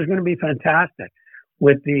summer is going to be fantastic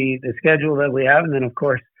with the schedule that we have, and then of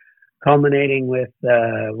course culminating with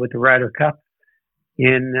the Ryder Cup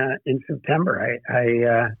in September.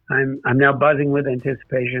 I'm now buzzing with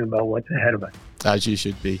anticipation about what's ahead of us. As you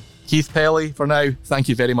should be. Keith Pelley, for now, thank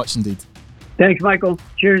you very much indeed. Thanks, Michael.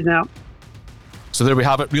 Cheers now. So there we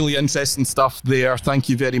have it. Really interesting stuff there. Thank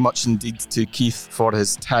you very much indeed to Keith for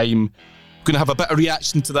his time. Going to have a bit of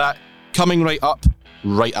reaction to that coming right up,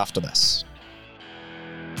 right after this.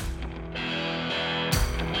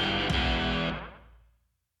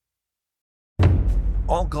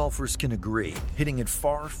 All golfers can agree, hitting it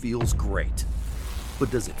far feels great.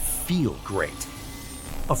 But does it feel great?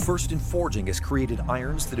 A first in forging has created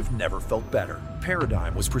irons that have never felt better.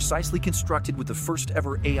 Paradigm was precisely constructed with the first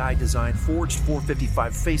ever AI-designed forged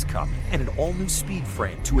 455 face cup and an all-new speed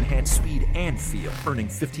frame to enhance speed and feel, earning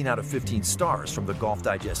 15 out of 15 stars from the Golf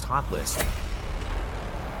Digest Hot List.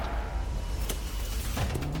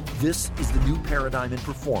 This is the new Paradigm in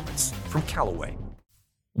performance from Callaway.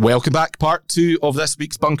 Welcome back. Part 2 of this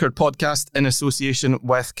week's Bunkered podcast in association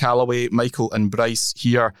with Callaway. Michael and Bryce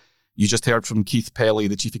here. You just heard from Keith Pelley,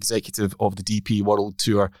 the Chief Executive of the DP World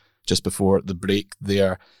Tour, just before the break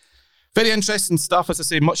there. Very interesting stuff, as I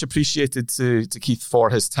say, much appreciated to Keith for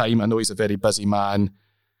his time. I know he's a very busy man.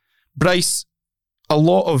 Bryce, a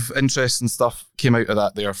lot of interesting stuff came out of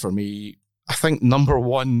that there for me. I think number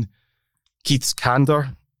one, Keith's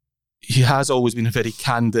candour. He has always been a very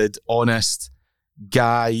candid, honest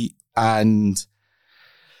guy, and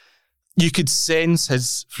you could sense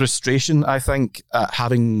his frustration, I think, at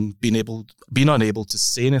having been unable to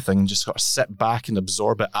say anything and just sort of sit back and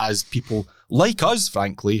absorb it, as people like us,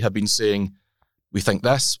 frankly, have been saying, we think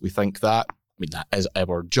this, we think that. I mean, that is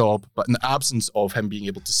our job. But in the absence of him being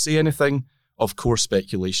able to say anything, of course,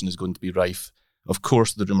 speculation is going to be rife. Of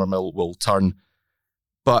course, the rumour mill will turn.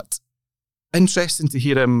 But interesting to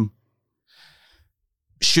hear him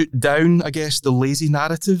shoot down, I guess, the lazy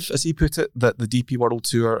narrative, as he put it, that the DP World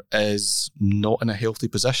Tour is not in a healthy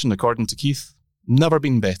position, according to Keith. Never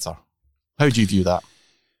been better. How do you view that?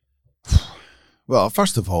 Well,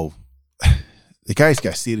 first of all, the guy's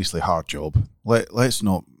got a seriously hard job. Let's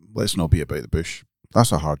not beat about the bush.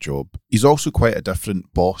 That's a hard job. He's also quite a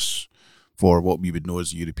different boss for what we would know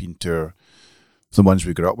as the European Tour, the ones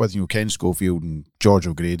we grew up with. You know, Ken Schofield and George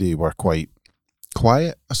O'Grady were quite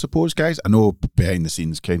quiet, I suppose, guys. I know behind the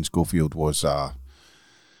scenes Ken Schofield was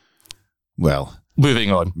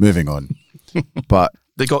moving on. But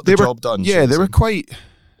they got the job done. Yeah, they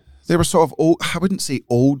were sort of old, I wouldn't say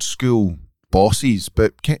old school bosses,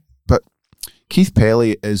 but Keith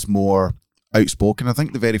Pelley is more outspoken. I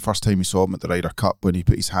think the very first time we saw him at the Ryder Cup, when he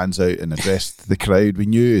put his hands out and addressed the crowd, we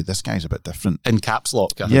knew this guy's a bit different. In caps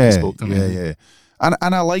lock, I think he spoke to him. Yeah. And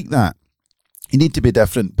I like that. You need to be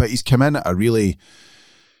different, but he's come in at a really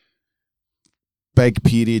big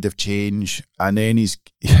period of change, and then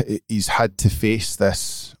he's had to face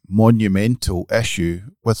this monumental issue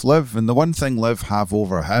with Liv. And the one thing Liv have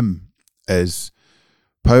over him is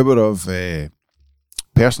power of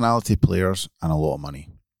personality, players, and a lot of money.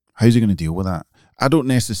 How's he going to deal with that? I don't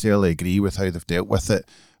necessarily agree with how they've dealt with it.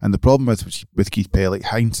 And the problem with Keith Pelley,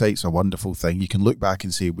 hindsight's a wonderful thing. You can look back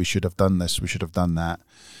and say, we should have done this, we should have done that.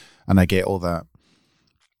 And I get all that.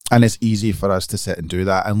 And it's easy for us to sit and do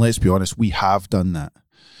that. And let's be honest, we have done that.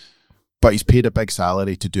 But he's paid a big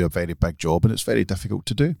salary to do a very big job, and it's very difficult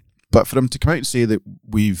to do. But for him to come out and say that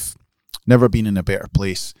we've never been in a better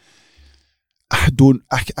place, I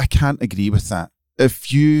can't agree with that.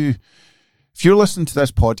 If you're listening to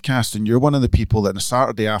this podcast and you're one of the people that on a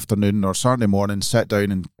Saturday afternoon or Saturday morning sit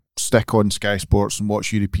down and stick on Sky Sports and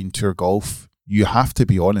watch European Tour golf, you have to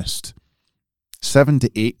be honest. 7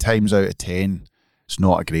 to 8 times out of 10, it's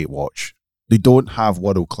not a great watch. They don't have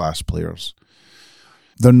world-class players.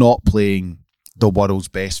 They're not playing the world's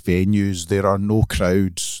best venues. There are no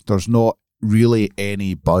crowds. There's not really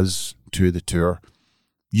any buzz to the tour.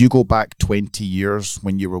 You go back 20 years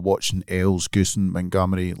when you were watching Els, Goosen,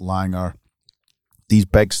 Montgomery, Langer, these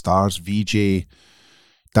big stars, VJ,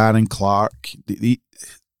 Darren Clark,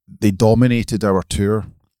 they dominated our tour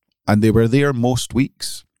and they were there most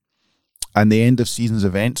weeks. And the end of season's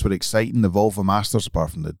events were exciting. The Volvo Masters,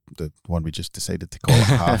 apart from the one we just decided to call it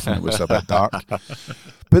half and it was a bit dark.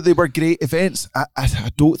 But they were great events.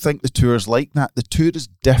 I don't think the tour's like that. The tour is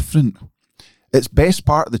different. Its best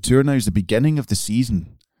part of the tour now is the beginning of the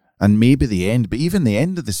season and maybe the end. But even the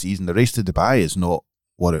end of the season, the race to Dubai is not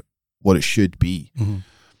what it should be. Mm-hmm.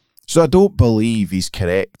 So I don't believe he's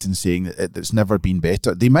correct in saying that it's never been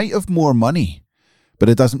better. They might have more money, but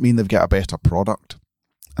it doesn't mean they've got a better product.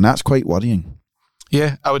 And that's quite worrying.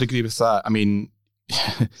 Yeah, I would agree with that. I mean,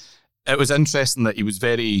 it was interesting that he was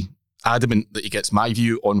very adamant that he gets my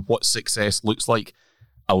view on what success looks like.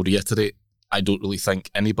 I'll reiterate, I don't really think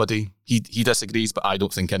anybody, he disagrees, but I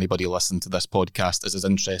don't think anybody listening to this podcast is as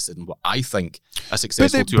interested in what I think a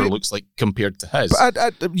successful tour looks like compared to his.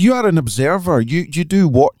 But you are an observer. You do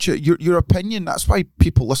watch it. Your opinion, that's why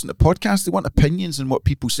people listen to podcasts. They want opinions and what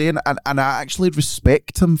people say. And I actually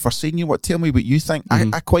respect him for saying, you know what, tell me what you think.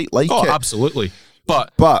 I quite like it. Oh, absolutely.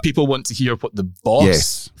 But people want to hear what the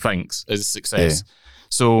boss thinks is success. Yeah.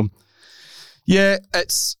 So, yeah,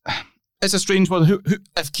 it's a strange one. Who,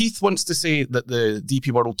 if Keith wants to say that the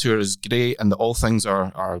DP World Tour is great and that all things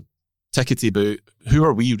are tickety boo, who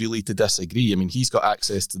are we really to disagree? I mean, he's got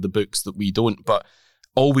access to the books that we don't, but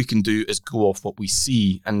all we can do is go off what we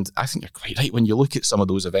see. And I think you're quite right when you look at some of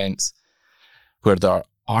those events where there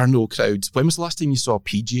are no crowds. When was the last time you saw a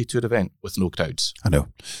PGA Tour event with no crowds? I know.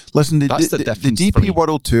 Listen, the DP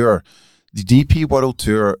World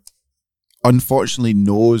Tour, unfortunately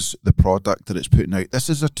knows the product that it's putting out. This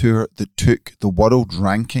is a tour that took the world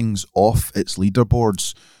rankings off its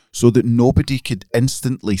leaderboards so that nobody could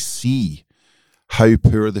instantly see how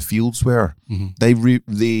poor the fields were. Mm-hmm.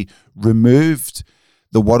 They removed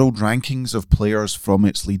the world rankings of players from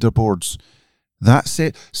its leaderboards. That's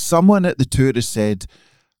it. Someone at the tour has said,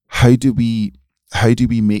 how do we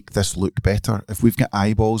make this look better? If we've got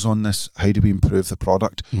eyeballs on this, how do we improve the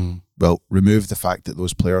product? Mm. Well, remove the fact that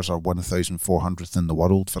those players are 1,400th in the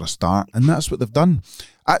world for a start, and that's what they've done.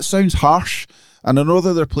 That sounds harsh, and I know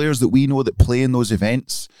that there are players that we know that play in those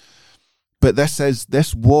events, but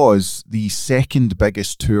this was the second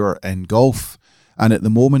biggest tour in golf, and at the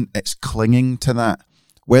moment it's clinging to that.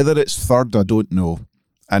 Whether it's third, I don't know,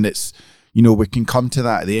 and it's, you know, we can come to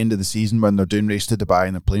that at the end of the season when they're doing Race to Dubai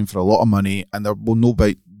and they're playing for a lot of money, and there will no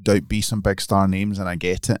doubt be some big star names, and I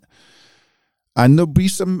get it. And there'll be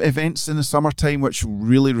some events in the summertime which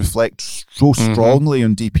really reflect so strongly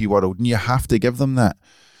on DP World, and you have to give them that.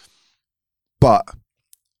 But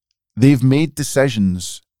they've made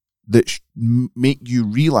decisions that make you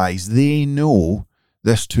realise they know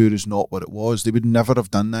this tour is not what it was. They would never have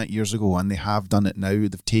done that years ago, and they have done it now.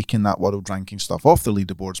 They've taken that world ranking stuff off the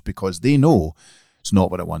leaderboards because they know it's not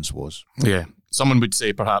what it once was. Yeah. Someone would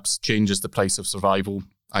say perhaps changes the price of survival.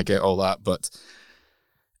 I get all that, but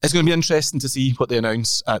it's going to be interesting to see what they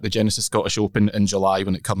announce at the Genesis Scottish Open in July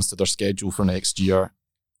when it comes to their schedule for next year.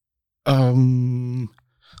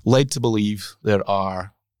 Led to believe there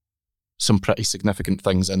are some pretty significant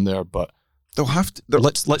things in there, but they'll have to.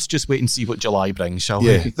 Let's just wait and see what July brings, shall we?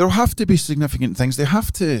 Yeah, there'll have to be significant things. They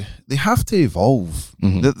have to evolve.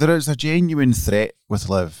 Mm-hmm. There is a genuine threat with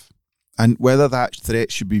Liv, and whether that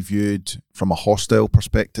threat should be viewed from a hostile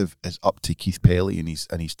perspective is up to Keith Pelley and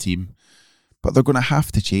his team. But they're going to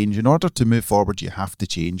have to change. In order to move forward, you have to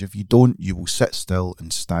change. If you don't, you will sit still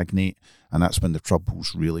and stagnate, and that's when the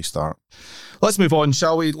troubles really start. Let's move on,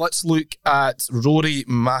 shall we? Let's look at Rory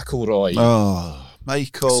McIlroy. Oh,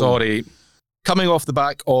 Michael. Sorry. Coming off the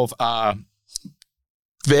back of a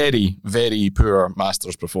very, very poor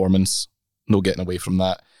Masters performance, no getting away from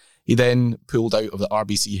that. He then pulled out of the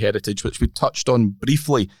RBC Heritage, which we touched on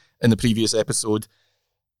briefly in the previous episode.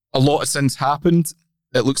 A lot has since happened.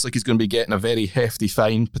 It looks like he's going to be getting a very hefty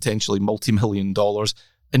fine, potentially multi-million dollars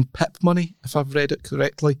in PIP money, if I've read it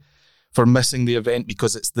correctly. for missing the event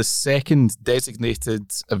because it's the second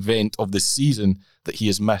designated event of the season that he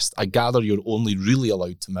has missed. I gather you're only really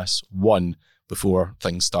allowed to miss one before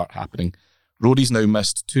things start happening. Rory's now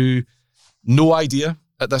missed 2. No idea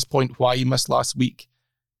at this point why he missed last week.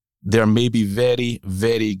 There may be very,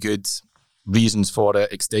 very good reasons for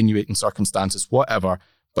it, extenuating circumstances, whatever,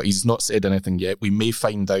 but he's not said anything yet. We may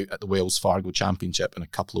find out at the Wells Fargo Championship in a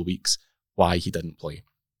couple of weeks why he didn't play.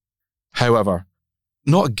 However,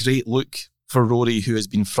 not a great look for Rory, who has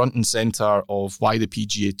been front and centre of why the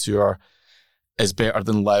PGA Tour is better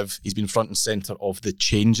than LIV. He's been front and centre of the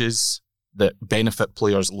changes that benefit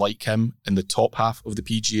players like him in the top half of the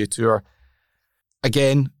PGA Tour.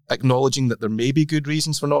 Again, acknowledging that there may be good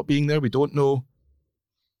reasons for not being there. We don't know.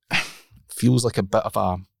 Feels like a bit of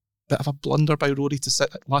a blunder by Rory to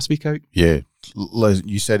sit last week out. Yeah,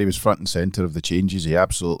 you said he was front and centre of the changes. He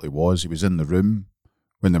absolutely was. He was in the room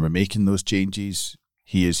when they were making those changes.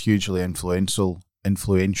 He is hugely influential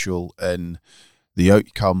in the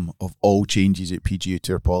outcome of all changes at PGA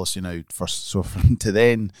Tour policy now. So for him to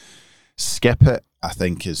then skip it, I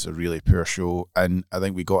think is a really poor show, and I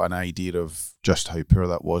think we got an idea of just how poor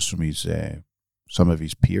that was from his some of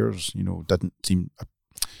his peers. You know, didn't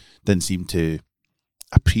seem to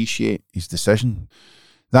appreciate his decision.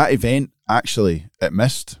 That event, actually, it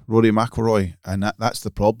missed Rory McIlroy, and that's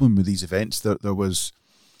the problem with these events.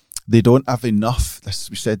 They don't have enough.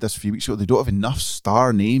 We said this a few weeks ago. They don't have enough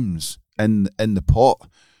star names in the pot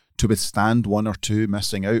to withstand 1 or 2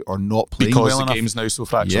 missing out or not playing because well enough. Because the game's now so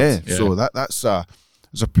fractured. Yeah. So that's a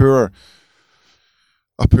poor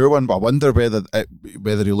one. But I wonder whether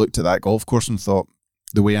he looked at that golf course and thought,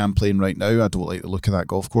 the way I'm playing right now, I don't like the look of that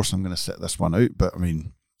golf course. I'm going to sit this one out. But I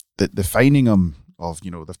mean, the fining him of,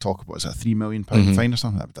 they've talked about, is it a £3 million fine or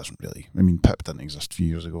something? That doesn't really. I mean, Pip didn't exist a few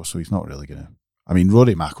years ago, so he's not really going to. I mean,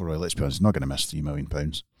 Rory McIlroy, let's be honest, he's not going to miss £3 million.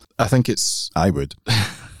 I think it's. I would.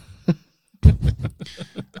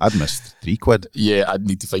 I'd missed £3. Yeah, I'd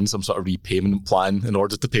need to find some sort of repayment plan in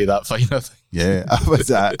order to pay that fine, I think. Yeah,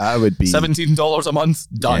 I would be $17 a month,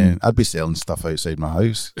 done. Yeah, I'd be selling stuff outside my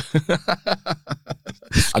house.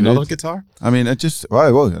 Another guitar? I mean, I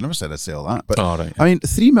never said I'd sell that. But right. I mean,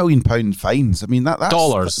 £3 million fines. I mean, that's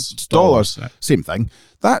dollars. Same thing.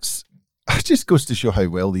 It just goes to show how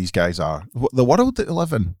well these guys are. The world that they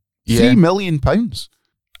live in. £3 million.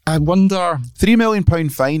 I wonder. £3 million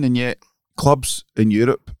fine, and yet clubs in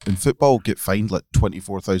Europe in football get fined like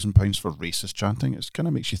 £24,000 for racist chanting. It kind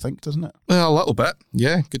of makes you think, doesn't it? Well, a little bit.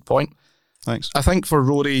 Yeah, good point. Thanks. I think for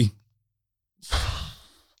Rory,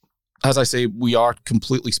 as I say, we are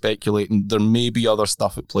completely speculating. There may be other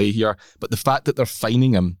stuff at play here, but the fact that they're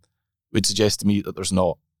fining him would suggest to me that there's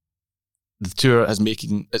not. The tour is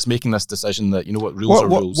making this decision that, rules are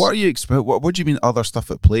rules. What are you expect? What do you mean other stuff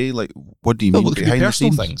at play? Like, what do you mean? Well, it could be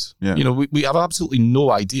personal things. Yeah. We have absolutely no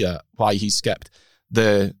idea why he skipped.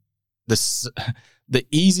 The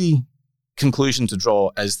easy conclusion to draw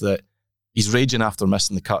is that he's raging after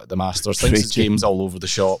missing the cut at the Masters, thinks his game's all over the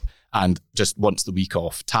shop, and just wants the week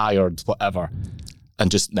off, tired, whatever, and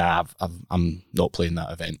just I'm not playing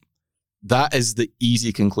that event. That is the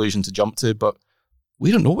easy conclusion to jump to, but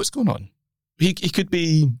we don't know what's going on. He could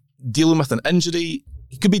be dealing with an injury.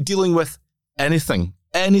 He could be dealing with anything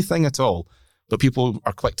at all. But people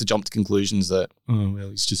are quick to jump to conclusions that,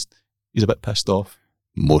 he's a bit pissed off.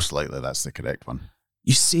 Most likely that's the correct one.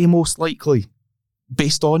 You say most likely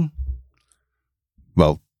based on?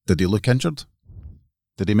 Well, did he look injured?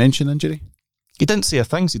 Did he mention injury? He didn't say a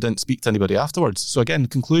thing, so he didn't speak to anybody afterwards. So again,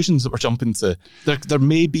 conclusions that we're jumping to, there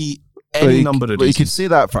may be any number of reasons. You could say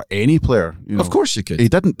that for any player. Of course you could. He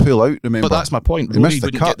didn't pull out, remember. But that's my point. Rory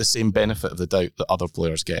wouldn't get the same benefit of the doubt that other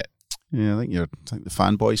players get. Yeah, I think the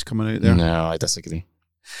fanboys coming out there. No, I disagree.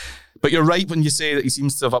 But you're right when you say that he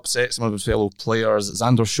seems to have upset some of his fellow players.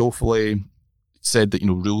 Xander Schauffele said that,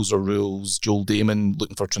 rules are rules. Joel Damon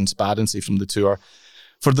looking for transparency from the tour.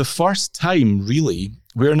 For the first time, really,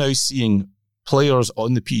 we're now seeing players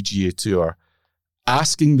on the PGA Tour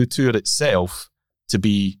asking the tour itself to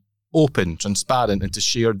be open, transparent, and to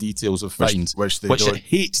share details of fines, which it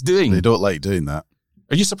hates doing. They don't like doing that.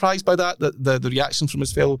 Are you surprised by that, the reaction from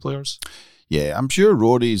his fellow players? Yeah, I'm sure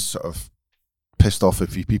Rory's sort of pissed off a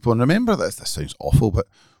few people. And remember, this sounds awful, but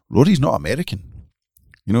Rory's not American.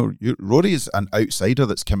 Rory is an outsider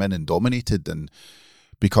that's come in and dominated and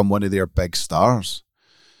become one of their big stars.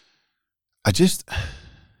 I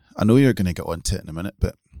know you're going to get onto it in a minute,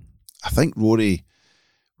 but I think Rory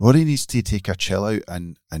needs to take a chill out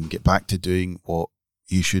and get back to doing what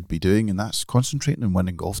he should be doing, and that's concentrating on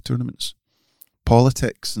winning golf tournaments.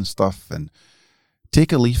 Politics and stuff, and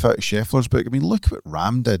take a leaf out of Scheffler's book. I mean, look what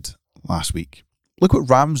Rahm did last week. Look what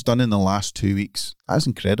Ram's done in the last 2 weeks. That's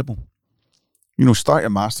incredible. Start your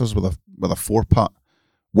Masters with a 4-putt,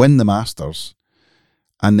 win the Masters,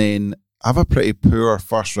 and then have a pretty poor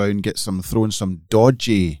first round, throwing some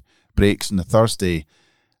dodgy breaks in the Thursday,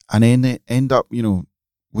 and then they end up,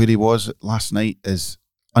 where he was last night is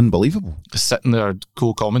unbelievable. Just sitting there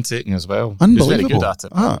co-commentating as well. Unbelievable. He was very good at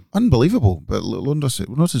it. Unbelievable. But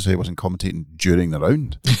notice he wasn't commentating during the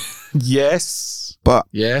round. Yes. But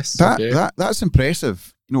okay. that's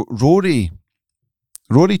impressive. Rory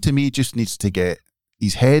to me just needs to get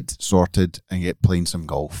his head sorted and get playing some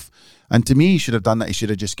golf. And to me, he should have done that. He should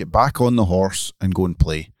have just get back on the horse and go and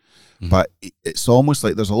play. Mm-hmm. But it's almost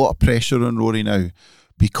like there's a lot of pressure on Rory now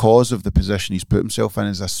because of the position he's put himself in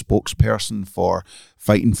as a spokesperson for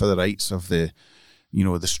fighting for the rights of the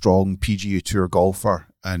strong PGA Tour golfer.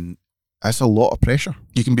 And that's a lot of pressure.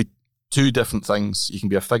 You can be two different things. You can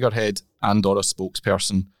be a figurehead and or a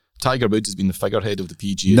spokesperson. Tiger Woods has been the figurehead of the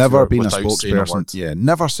PGA Never Tour been a without saying a spokesperson. word. Yeah,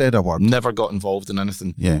 never said a word. Never got involved in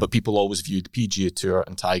anything. Yeah. But people always viewed PGA Tour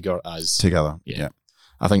and Tiger as together. Yeah.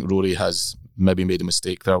 I think Rory has maybe made a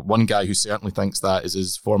mistake there. One guy who certainly thinks that is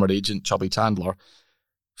his former agent, Chubby Chandler.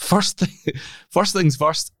 First things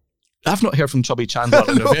first, I've not heard from Chubby Chandler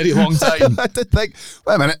in a very long time. I did think,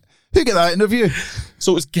 wait a minute, who got that interview?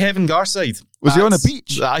 So it was Kevin Garside. Was he on a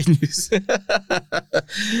beach?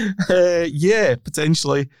 Yeah,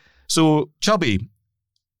 potentially. So Chubby,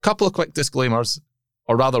 couple of quick disclaimers,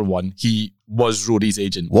 or rather one, he was Rory's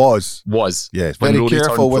agent. Was. When Yes, very Rory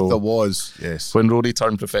careful with pro, the was, yes. When Rory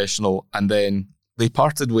turned professional, and then they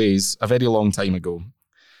parted ways a very long time ago.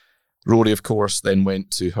 Rory, of course, then went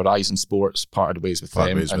to Horizon Sports, parted ways with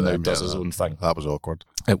them, and now does his own thing. That was awkward.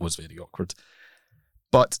 It was very awkward.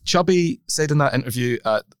 But Chubby said in that interview,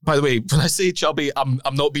 by the way, when I say Chubby, I'm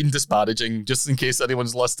not being disparaging, just in case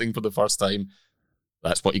anyone's listening for the first time.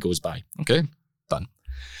 That's what he goes by. Okay? Done.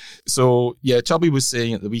 So, yeah, Chubby was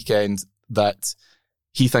saying at the weekend that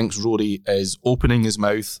he thinks Rory is opening his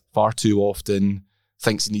mouth far too often,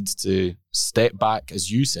 thinks he needs to step back, as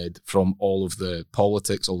you said, from all of the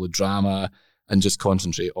politics, all the drama, and just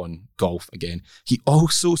concentrate on golf again. He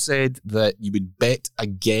also said that you would bet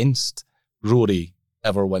against Rory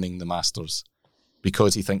ever winning the Masters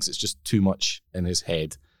because he thinks it's just too much in his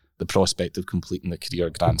head, the prospect of completing the career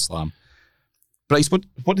Grand Slam. Bryce,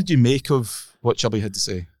 what did you make of what Chubby had to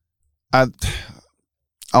say?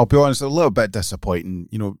 I'll be honest, a little bit disappointing.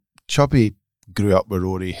 Chubby grew up with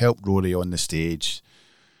Rory, helped Rory on the stage.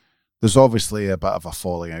 There's obviously a bit of a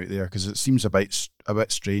falling out there because it seems a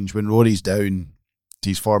bit strange when Rory's down to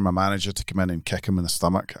his former manager to come in and kick him in the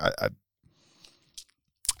stomach.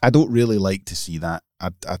 I don't really like to see that.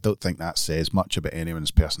 I don't think that says much about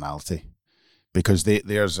anyone's personality because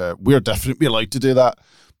we're different. We're allowed to do that,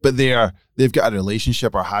 but they've got a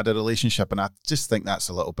relationship or had a relationship, and I just think that's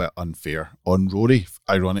a little bit unfair on Rory.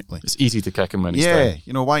 Ironically, it's easy to kick him when he's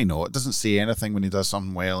down. Why not? It doesn't say anything when he does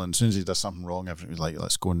something well, and as soon as he does something wrong, everyone's like,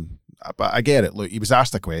 let's go and. But I get it. Look, he was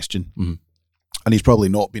asked a question, and he's probably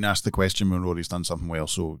not been asked the question when Rory's done something well.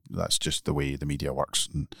 So that's just the way the media works,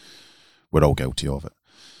 and we're all guilty of it.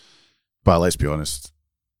 But let's be honest,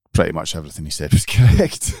 pretty much everything he said was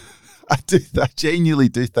correct. I genuinely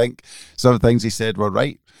do think some things he said were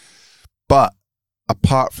right. But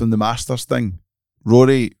apart from the Masters thing,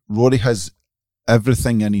 Rory has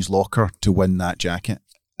everything in his locker to win that jacket.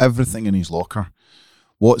 Everything in his locker.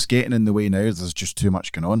 What's getting in the way now is there's just too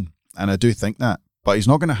much going on. And I do think that. But he's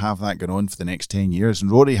not going to have that going on for the next 10 years.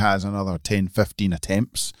 And Rory has another 10, 15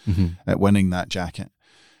 attempts at winning that jacket.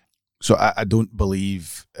 So I don't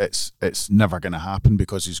believe it's never going to happen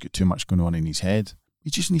because he's got too much going on in his head. He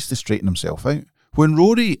just needs to straighten himself out. When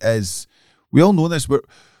Rory is, we all know this,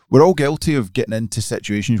 we're all guilty of getting into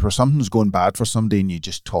situations where something's going bad for somebody and you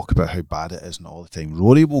just talk about how bad it is and all the time.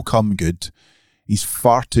 Rory will come good. He's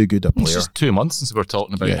far too good a player. It's just 2 months since we were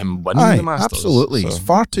talking about him winning the Masters. Absolutely. So. He's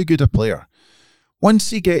far too good a player. Once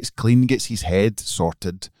he gets clean, gets his head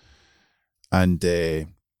sorted and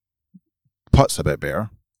puts a bit better,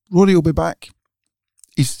 Rory will be back.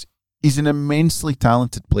 He's an immensely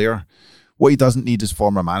talented player. What he doesn't need is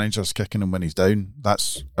former managers kicking him when he's down.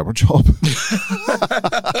 That's our job.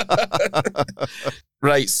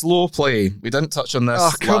 Right, slow play. We didn't touch on this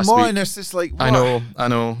last week. Oh, come on. This is like, what? I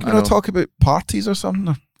know. Can I talk about parties or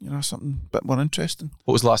something? Or something a bit more interesting?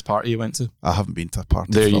 What was the last party you went to? I haven't been to a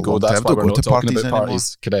party. There you go. That's why we're not talking about anymore.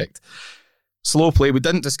 parties. Correct. Slow play. We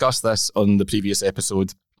didn't discuss this on the previous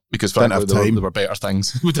episode because frankly there were better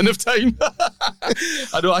things. We didn't have time.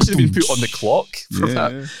 I know I should have been put on the clock for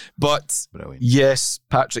that. But brilliant. Yes,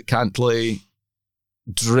 Patrick Cantlay,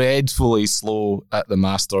 dreadfully slow at the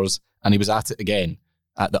Masters, and he was at it again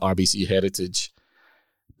at the RBC Heritage.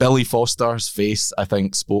 Billy Foster's face, I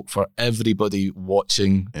think, spoke for everybody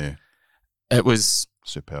watching. Yeah. It was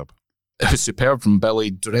superb. It was superb from Billy,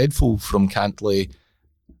 dreadful from Cantlay.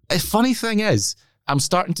 A funny thing is, I'm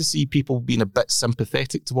starting to see people being a bit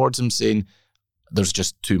sympathetic towards him, saying there's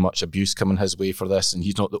just too much abuse coming his way for this, and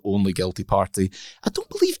he's not the only guilty party. I don't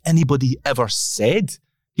believe anybody ever said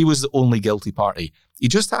he was the only guilty party. He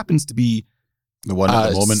just happens to be the one at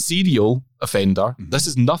the moment. Serial offender. Mm-hmm. This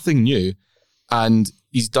is nothing new. And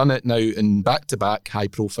he's done it now in back-to-back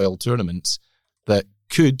high-profile tournaments that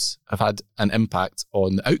could have had an impact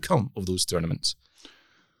on the outcome of those tournaments.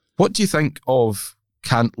 What do you think of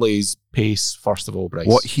Cantlay's pace, first of all, Bryce?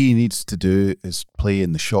 What he needs to do is play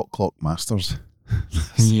in the Shot Clock Masters.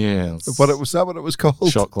 Yes. Was that what it was called?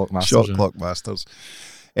 Shot Clock Masters. Shot Clock Masters.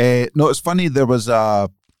 No, it's funny. There was a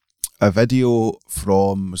video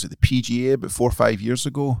from, was it the PGA about 4 or 5 years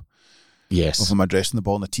ago? Yes. Of him addressing the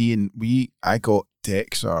ball on the tee, and I got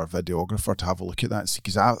Dex, our videographer, to have a look at that,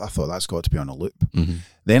 because I thought that's got to be on a loop. Mm-hmm.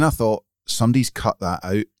 Then I thought somebody's cut that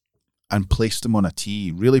out and placed him on a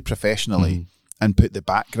tee really professionally and put the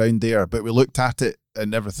background there. But we looked at it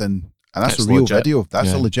and everything, and that's a real legit video.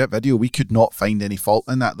 That's a legit video. We could not find any fault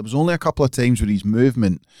in that. There was only a couple of times where his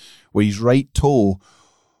movement, where his right toe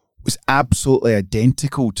was absolutely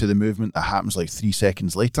identical to the movement that happens like 3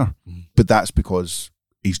 seconds later. But that's because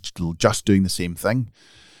he's just doing the same thing.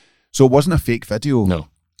 So it wasn't a fake video. No.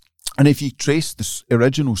 And if you trace the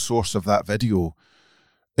original source of that video,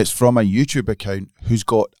 it's from a YouTube account who's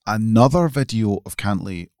got another video of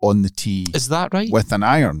Cantlay on the tee. Is that right? With an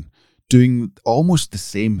iron, doing almost the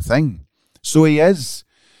same thing. So he is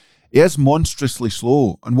monstrously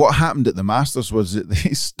slow. And what happened at the Masters was that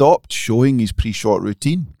they stopped showing his pre-shot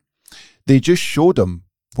routine. They just showed him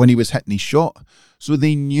when he was hitting his shot. So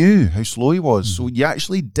they knew how slow he was. So you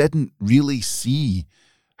actually didn't really see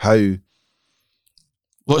how...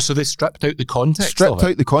 Well, so they stripped out the context of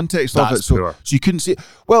it. So you couldn't see...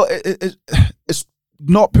 Well, it's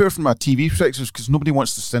not poor from a TV perspective, because nobody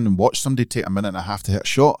wants to sit and watch somebody take a minute and a half to hit a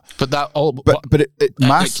shot. But that all... But it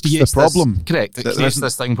masks the problem. Correct. It creates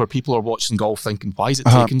this thing where people are watching golf thinking, why is it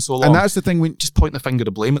taking so long? And that's the thing. When just point the finger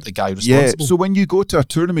of blame at the guy responsible. Yeah, so when you go to a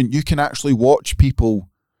tournament, you can actually watch people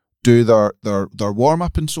do their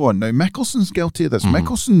warm-up and so on. Now, Mickelson's guilty of this.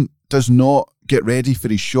 Mickelson does not get ready for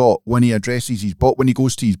his shot when he addresses his ball, when he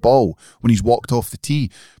goes to his ball, when he's walked off the tee.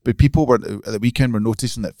 But people at the weekend were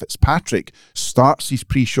noticing that Fitzpatrick starts his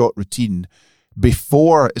pre-shot routine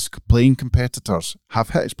before his playing competitors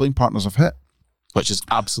have hit, his playing partners have hit. Which is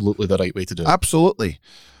absolutely the right way to do it. Absolutely.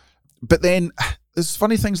 But then, there's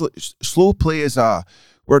funny things like slow play is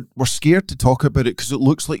we're scared to talk about it because it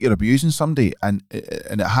looks like you're abusing somebody, and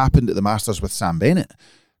it happened at the Masters with Sam Bennett.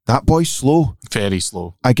 That boy's slow. Very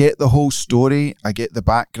slow. I get the whole story. I get the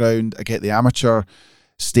background. I get the amateur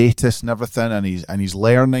status and everything, and he's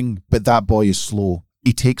learning, but that boy is slow.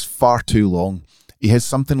 He takes far too long. He has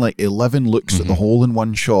something like 11 looks at the hole in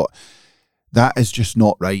one shot. That is just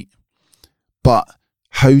not right. But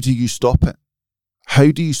how do you stop it? How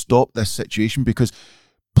do you stop this situation? Because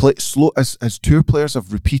slow, as tour players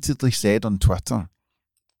have repeatedly said on Twitter,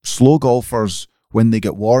 slow golfers, when they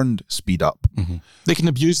get warned, speed up. They can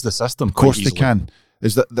abuse the system. Of course they can.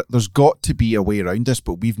 Is that there's got to be a way around this,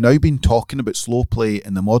 but we've now been talking about slow play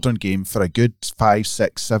in the modern game for a good 5,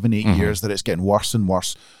 6, 7, 8 years, that it's getting worse and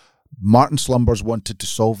worse. Martin Slumbers wanted to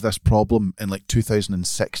solve this problem in like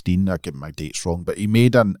 2016. I get my dates wrong, but he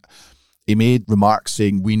made remarks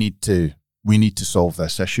saying we need to solve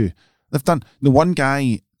this issue. They've done the one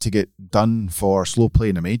guy to get done for slow play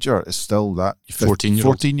in a major is still that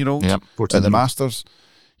 14-year-old yep, at the Masters.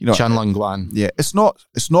 You know, Chan Lang Guan. Yeah, it's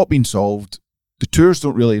not been solved. The tours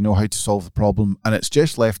don't really know how to solve the problem, and it's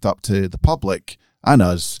just left up to the public and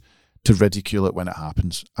us to ridicule it when it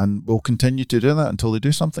happens. And we'll continue to do that until they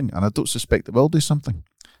do something, and I don't suspect they will do something.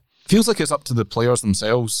 Feels like it's up to the players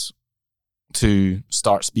themselves to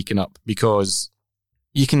start speaking up, because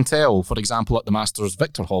you can tell, for example, at the Masters,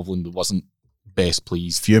 Victor Hovland wasn't best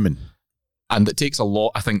pleased. Fuming. And it takes a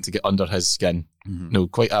lot, I think, to get under his skin.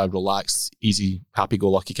 Quite a relaxed, easy,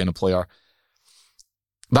 happy-go-lucky kind of player.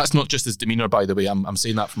 That's not just his demeanour, by the way. I'm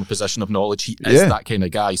saying that from a position of knowledge. He is that kind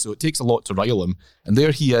of guy, so it takes a lot to rile him. And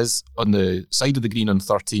there he is on the side of the green on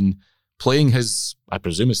 13, playing his, I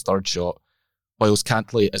presume, his third shot, whilst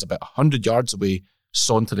Cantlay is about 100 yards away,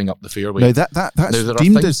 sauntering up the fairway. Now that's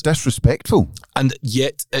deemed as disrespectful. And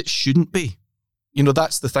yet it shouldn't be. You know,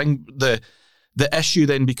 that's the thing. The issue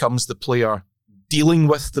then becomes the player dealing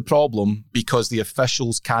with the problem because the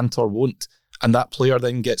officials can't or won't. And that player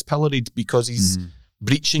then gets pilloried because he's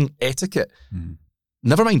breaching etiquette.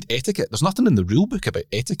 Never mind etiquette. There's nothing in the rule book about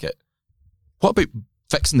etiquette. What about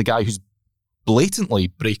fixing the guy who's blatantly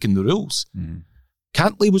breaking the rules.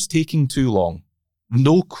 Cantley was taking too long.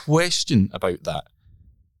 No question about that.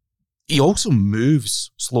 He also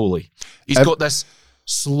moves slowly. He's got this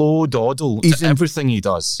slow dawdle to everything he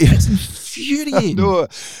does. It's infuriating. No,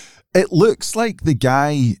 it looks like the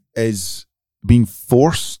guy is being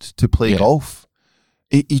forced to play golf.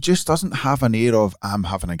 He just doesn't have an air of, I'm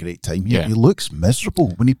having a great time here. He looks miserable.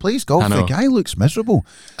 When he plays golf, the guy looks miserable.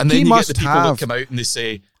 And then you get the people that come out and they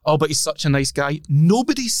say, oh, but he's such a nice guy.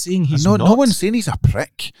 Nobody's saying he's not. No one's saying he's a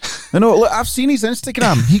prick. Look, I've seen his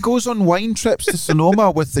Instagram. He goes on wine trips to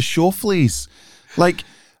Sonoma with the chauffeurs. Like,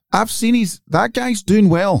 I've seen that guy's doing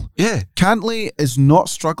well. Yeah. Cantley is not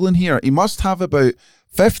struggling here. He must have about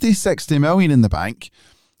 50, 60 million in the bank.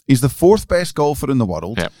 He's the 4th best golfer in the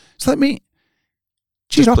world. Yeah. It's like, mate,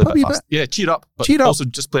 cheer up a wee bit. Yeah, cheer up. But also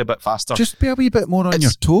just play a bit faster. Just be a wee bit more on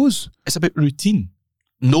your toes. It's about routine.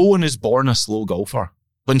 No one is born a slow golfer.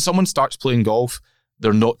 When someone starts playing golf,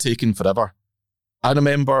 they're not taking forever. I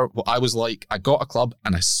remember what I was like. I got a club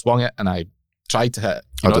and I swung it and I tried to hit it.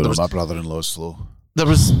 I don't know, my brother-in-law's slow.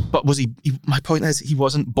 But was he? My point is, he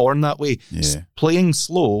wasn't born that way. Yeah. Playing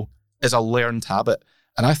slow is a learned habit.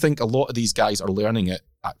 And I think a lot of these guys are learning it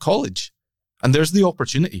at college. And there's the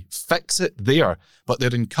opportunity. Fix it there. But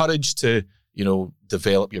they're encouraged to,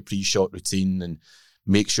 develop your pre-shot routine and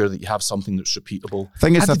make sure that you have something that's repeatable.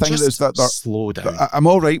 Slow down. I'm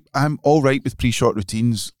all right. I'm all right with pre-shot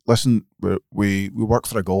routines. Listen, we work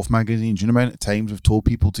for a golf magazine. Do you know how many times we've told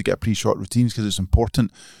people to get pre-shot routines because it's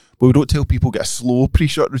important? But we don't tell people get a slow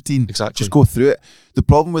pre-shot routine. Exactly. Just go through it. The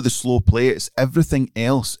problem with the slow play is everything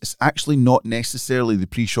else. It's actually not necessarily the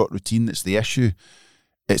pre-shot routine that's the issue.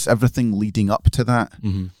 It's everything leading up to that.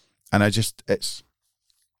 Mm-hmm. And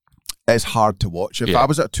it's hard to watch. If I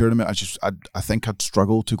was at a tournament, I think I'd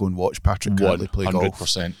struggle to go and watch Patrick Cantley play golf.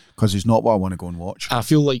 100%. Because he's not what I want to go and watch. I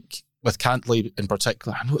feel like with Cantley in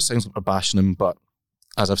particular, I know it sounds like we're bashing him, but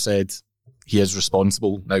as I've said, he is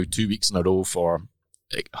responsible now 2 weeks in a row for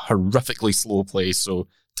horrifically slow play, so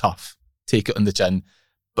tough. Take it on the chin.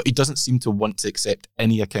 But he doesn't seem to want to accept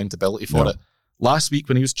any accountability for it. Last week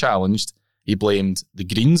when he was challenged, he blamed the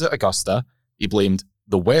greens at Augusta, he blamed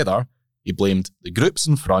the weather, he blamed the groups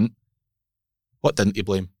in front. What didn't he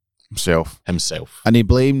blame? Himself. And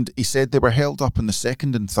he said they were held up in the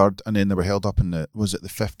 2nd and 3rd, and then they were held up in the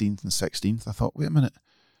 15th and 16th? I thought, wait a minute.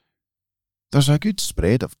 There's a good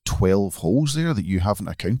spread of 12 holes there that you haven't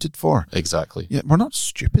accounted for. Exactly. Yeah, we're not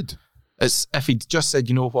stupid. It's if he'd just said,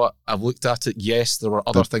 you know what, I've looked at it, yes, there were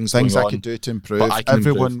other things going on. I could do to improve.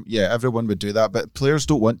 Everyone would do that, but players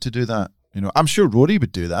don't want to do that. I'm sure Rory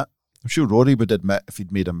would do that. I'm sure Rory would admit if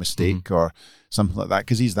he'd made a mistake or something like that,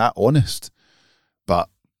 because he's that honest. But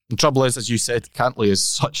the trouble is, as you said, Cantley is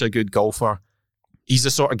such a good golfer. He's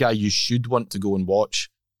the sort of guy you should want to go and watch,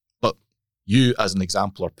 but you, as an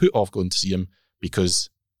example, are put off going to see him because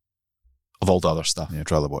of all the other stuff. Yeah,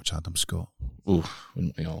 I'd rather watch Adam Scott. Ooh,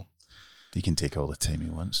 wouldn't we all? He can take all the time he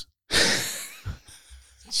wants.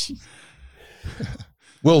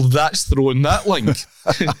 Well, that's throwing that link.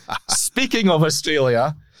 Speaking of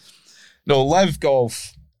Australia, Live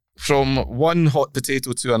Golf, from one hot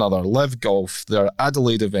potato to another. Live Golf, their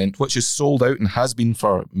Adelaide event, which is sold out and has been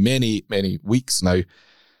for many, many weeks now.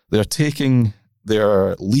 They're taking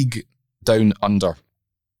their league down under.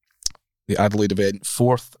 The Adelaide event,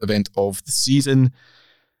 4th event of the season,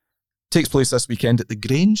 takes place this weekend at the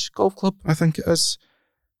Grange Golf Club, I think it is.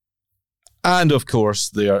 And of course,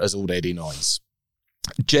 there is already noise.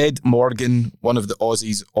 Jed Morgan, one of the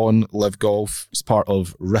Aussies on Live Golf, is part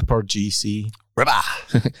of Ripper GC.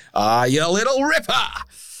 Ripper! You little Ripper!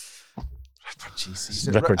 Ripper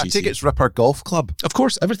GC. Ripper GC. I think it's Ripper Golf Club. Of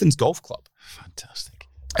course, everything's golf club. Fantastic.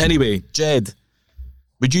 Anyway, Jed.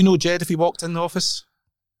 Would you know Jed if he walked in the office?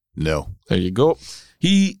 No. There you go.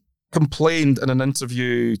 He complained in an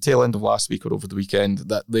interview tail end of last week or over the weekend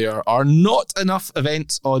that there are not enough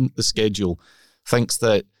events on the schedule. Thinks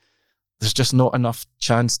that there's just not enough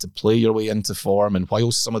chance to play your way into form. And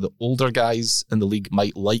while some of the older guys in the league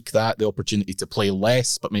might like that, the opportunity to play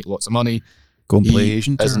less but make lots of money, go and play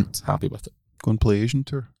Asian Tour. Isn't happy with it. Go and play Asian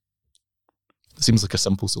Tour. Seems like a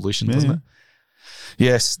simple solution, doesn't it?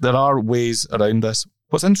 Yes, there are ways around this.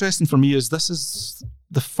 What's interesting for me is this is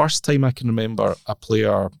the first time I can remember a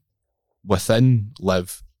player within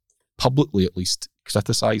Liv, publicly at least,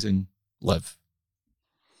 criticising Liv.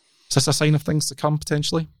 Is this a sign of things to come,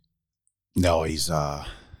 potentially? No, he's a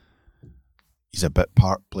bit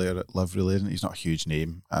part player at Liv, really, isn't he? He's not a huge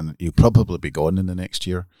name, and he'll probably be gone in the next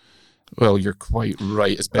year. Well, you're quite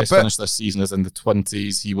right. His best finish this season is in the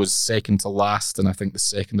 20s. He was second to last in, I think, the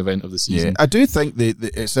second event of the season. Yeah, I do think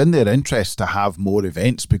it's in their interest to have more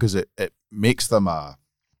events because it makes them a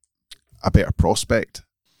better prospect.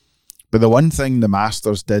 But the one thing the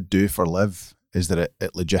Masters did do for Liv is that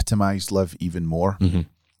it legitimised Liv even more. Mm-hmm.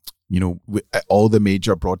 You know, all the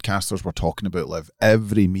major broadcasters were talking about Liv.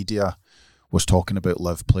 Every media was talking about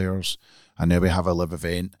Liv players. And now we have a Liv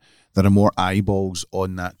event. There are more eyeballs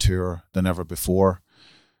on that tour than ever before.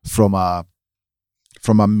 From a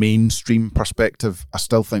mainstream perspective, I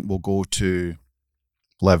still think we'll go to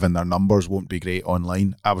Liv and their numbers won't be great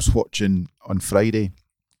online. I was watching on Friday.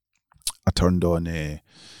 I turned on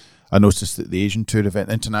I noticed that the Asian Tour event,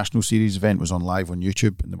 International Series event, was on live on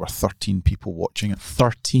YouTube, and there were 13 people watching it.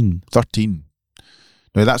 13.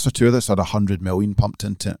 Now, that's a tour that's had $100 million pumped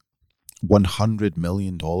into it. $100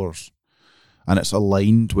 million. And it's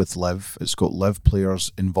aligned with Liv. It's got Liv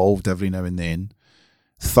players involved every now and then.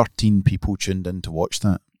 13 people tuned in to watch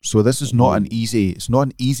that. So this is not it's not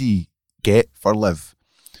an easy get for Liv.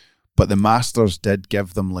 But the Masters did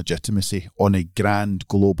give them legitimacy on a grand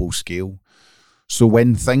global scale. So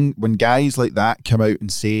when guys like that come out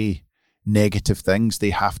and say negative things, they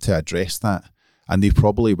have to address that. And they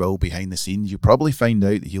probably will behind the scenes. You probably find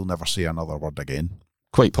out that he'll never say another word again.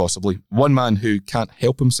 Quite possibly. One man who can't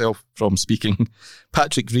help himself from speaking,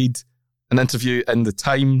 Patrick Reed, an interview in the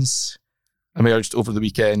Times emerged over the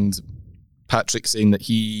weekend. Patrick saying that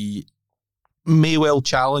he may well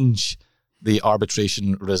challenge the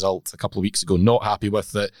arbitration result a couple of weeks ago. Not happy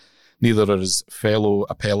with it. Neither are his fellow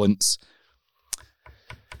appellants.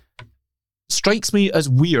 Strikes me as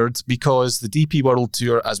weird because the DP World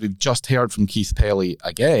Tour, as we've just heard from Keith Pelley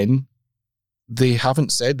again, they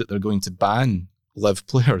haven't said that they're going to ban Liv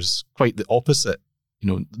players. Quite the opposite. You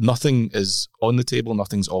know, nothing is on the table,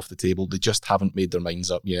 nothing's off the table. They just haven't made their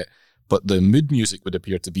minds up yet. But the mood music would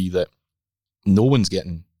appear to be that no one's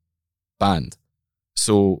getting banned.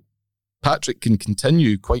 So Patrick can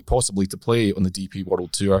continue quite possibly to play on the DP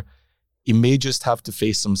World Tour. He may just have to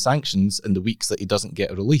face some sanctions in the weeks that he doesn't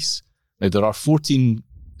get a release. Now, there are 14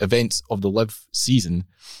 events of the Liv season,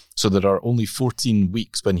 so there are only 14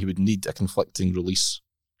 weeks when he would need a conflicting release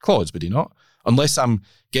clause, would he not? Unless I'm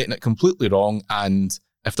getting it completely wrong, and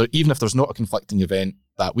even if there's not a conflicting event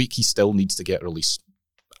that week, he still needs to get a release.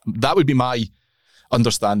 That would be my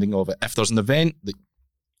understanding of it. If there's an event that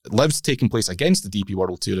Liv's taking place against the DP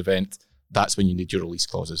World Tour event, that's when you need your release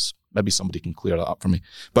clauses. Maybe somebody can clear that up for me.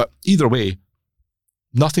 But either way,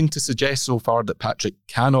 nothing to suggest so far that Patrick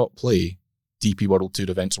cannot play DP World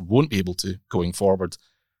Tour events or won't be able to going forward.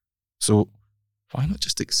 So why not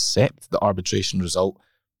just accept the arbitration result,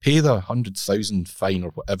 pay the 100,000 fine or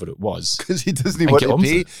whatever it was? Because he doesn't want to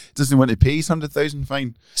pay. Doesn't want to pay his 100,000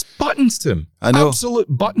 fine. It's buttons to him. I know. Absolute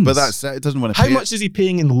buttons. But that's it. It doesn't want to pay. How much is he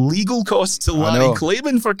paying in legal costs to Larry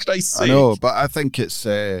Clayman, for Christ's sake? I know, but I think it's.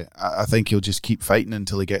 I think he'll just keep fighting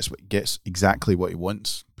until he gets exactly what he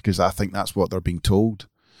wants, because I think that's what they're being told.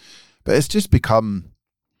 But it's just become.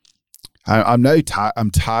 I'm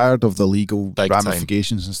tired of the legal Big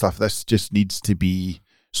ramifications and stuff. This just needs to be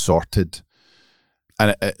sorted.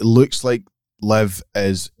 And it looks like Liv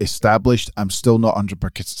is established. I'm still not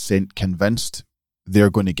 100% convinced they're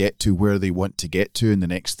going to get to where they want to get to in the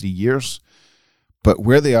next 3 years. But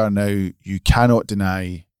where they are now, you cannot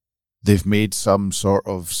deny they've made some sort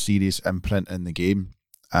of serious imprint in the game.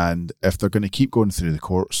 And if they're going to keep going through the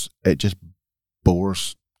courts, it just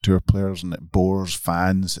bores tour players and it bores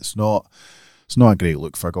fans. It's not a great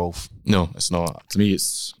look for golf. No, it's not. To me,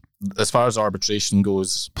 it's, as far as arbitration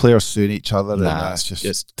goes, players suing each other, and that's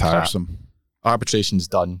just tiresome. Crap. Arbitration's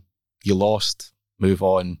done. You lost. Move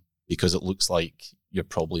on, because it looks like you're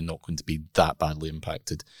probably not going to be that badly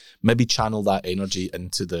impacted. Maybe channel that energy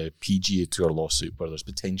into the PGA Tour lawsuit where there's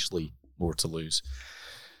potentially more to lose.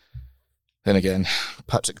 Then again,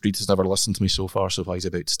 Patrick Reed has never listened to me so far, so he's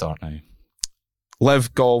about to start now.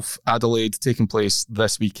 Liv Golf Adelaide taking place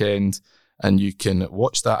this weekend, and you can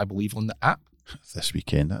watch that, I believe, on the app. This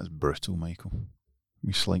weekend, that is brutal, Michael.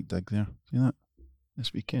 We slight dig there. See that?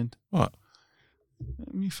 This weekend. What?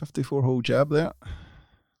 Me 54-hole jab there.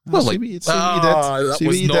 Well, see what you did. That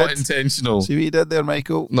was not intentional. See what you did there,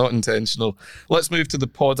 Michael? Not intentional. Let's move to the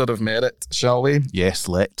Podder of Merit, shall we? Yes,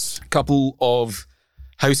 let's. Couple of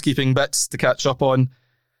housekeeping bits to catch up on.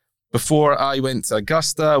 Before I went to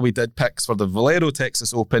Augusta, we did picks for the Valero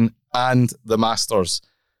Texas Open and the Masters,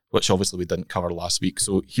 which obviously we didn't cover last week.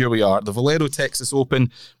 So here we are. The Valero Texas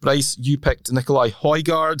Open. Bryce, you picked Nikolai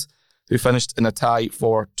Højgaard, who finished in a tie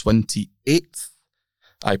for 28th.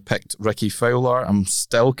 I picked Ricky Fowler. I'm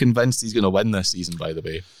still convinced he's going to win this season, by the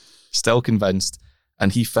way. Still convinced.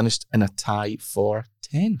 and he finished in a tie for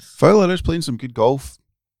 10th. Fowler is playing some good golf.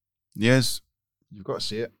 Yes, you've got to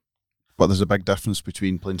say it. But there's a big difference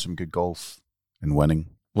between playing some good golf and winning.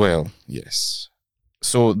 Well, yes.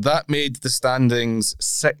 So that made the standings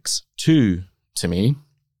 6-2 to me.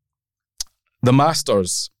 The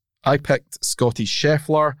Masters, I picked Scotty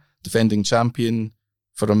Scheffler, defending champion,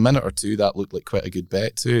 for a minute or two. That looked like quite a good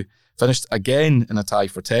bet too. Finished again in a tie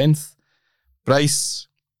for 10th. Bryce,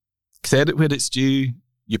 credit where it's due,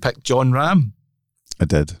 you picked John Ram. I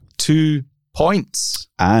did. 2 points.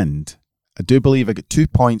 And I do believe I get 2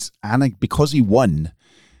 points, and because he won,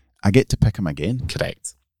 I get to pick him again.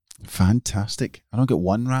 Correct. Fantastic. I don't get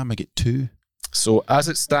 1 Ram, I get 2. So as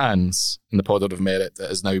it stands in the Pod of Merit,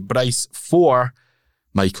 it is now Bryce 4,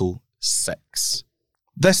 Michael 6.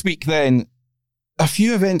 This week then, a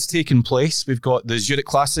few events taking place. We've got the Zurich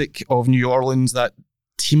Classic of New Orleans, that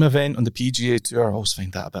team event on the PGA Tour. I always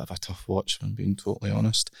find that a bit of a tough watch, if I'm being totally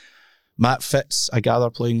honest. Matt Fitz, I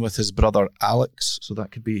gather, playing with his brother Alex, so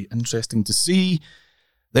that could be interesting to see.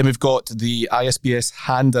 Then we've got the ISPS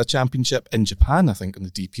Handa Championship in Japan, I think, on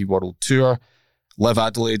the DP World Tour. Live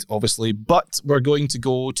Adelaide, obviously. But we're going to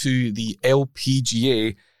go to the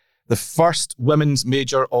LPGA, the first women's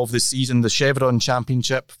major of the season, the Chevron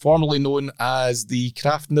Championship, formerly known as the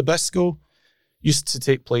Kraft Nabisco. Used to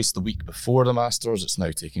take place the week before the Masters. It's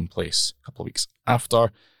now taking place a couple of weeks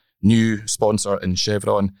after. New sponsor in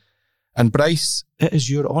Chevron. And Bryce, it is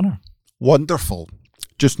your honour. Wonderful.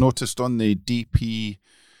 Just noticed on the DP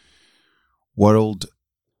World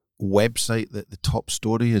website that the top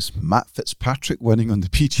story is Matt Fitzpatrick winning on the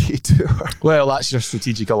PGA Tour. Well, that's your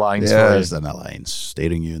strategic alliance. There's an alliance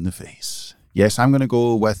staring you in the face. Yes, I'm going to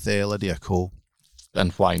go with Lydia Ko.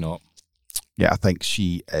 And why not? Yeah, I think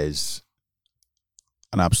she is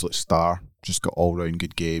an absolute star. Just got all-round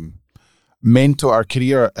good game. Mental, our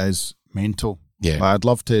career is mental. Yeah. I'd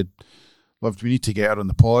love to, we need to get her on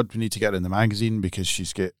the pod. We need to get her in the magazine because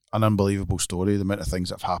she's got an unbelievable story, the amount of things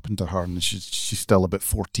that have happened to her, and she's still about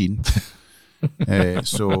 14.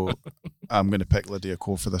 So I'm going to pick Lydia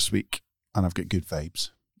Ko for this week, and I've got good vibes.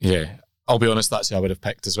 Yeah, I'll be honest, that's who I would have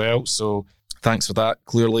picked as well. So thanks for that.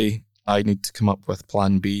 Clearly, I need to come up with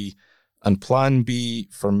plan B. And plan B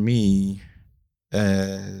for me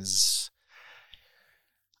is...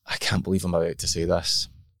 I can't believe I'm about to say this.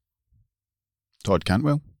 Todd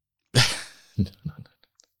Cantwell. No.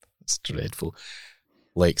 It's dreadful.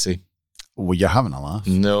 Lexi. Well, you're having a laugh.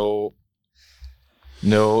 No.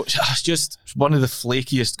 She's just one of the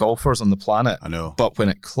flakiest golfers on the planet. I know. But when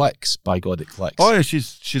it clicks, by God, it clicks. Oh, yeah,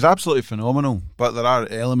 she's absolutely phenomenal. But there are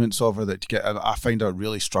elements of her that I find her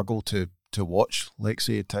really struggle to watch,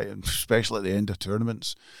 Lexi, especially at the end of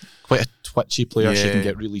tournaments. Quite a twitchy player. Yeah. She can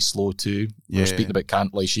get really slow too. Yeah. We're speaking about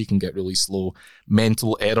Cantley, she can get really slow.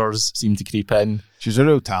 Mental errors seem to creep in. She's a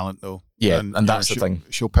real talent, though. Yeah, and that's the thing.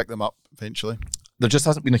 She'll pick them up eventually. There just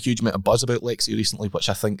hasn't been a huge amount of buzz about Lexi recently, which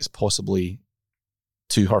I think is possibly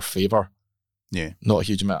to her favour. Yeah. Not a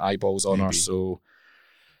huge amount of eyeballs on her, so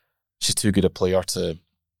she's too good a player to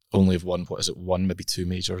only have won, one, maybe 2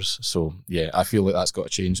 majors. So, yeah, I feel like that's got to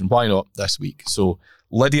change. And why not this week? So,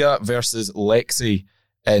 Lydia versus Lexi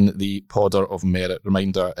in the Podder of Merit.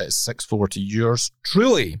 Reminder, it's 6-4 to yours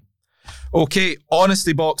truly. Okay,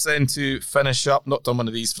 honesty box then to finish up. Not done one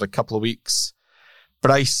of these for a couple of weeks.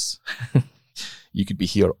 Bryce, you could be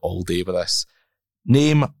here all day with this.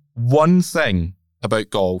 Name one thing about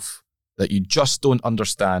golf that you just don't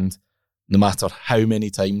understand, no matter how many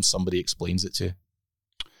times somebody explains it to you.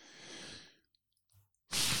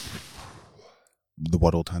 The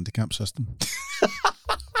World Handicap System.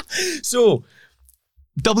 So,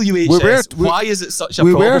 WHS, why is it such a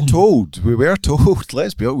problem? We were told,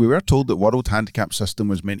 let's be honest, we were told that World Handicap System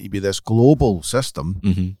was meant to be this global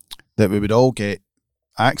system that we would all get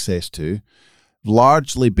access to,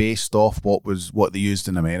 largely based off what they used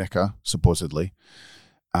in America, supposedly.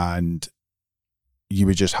 And you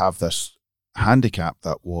would just have this handicap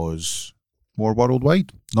that was more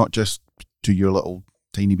worldwide, not just to your little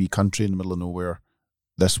tiny wee country in the middle of nowhere.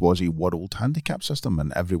 This was a world handicap system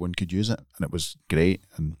and everyone could use it, and it was great.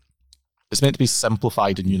 And it's meant to be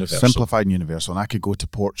simplified and universal. And I could go to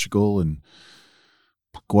Portugal and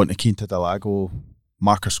go into Quinta del Lago,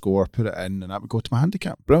 mark a score, put it in, and that would go to my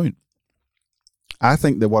handicap. Brilliant. I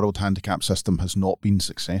think the world handicap system has not been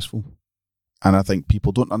successful, and I think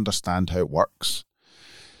people don't understand how it works.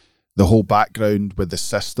 The whole background with the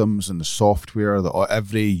systems and the software, that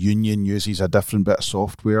every union uses a different bit of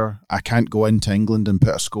software. I can't go into England and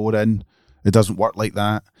put a score in. It doesn't work like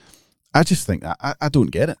that. I just think that I don't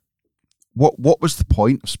get it. What was the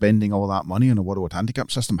point of spending all that money on a world handicap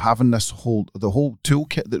system? Having the whole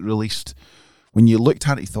toolkit that released when you looked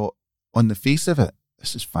at it, you thought, on the face of it,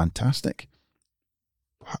 this is fantastic.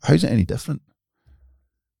 How's it any different?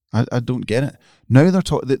 I don't get it. Now they're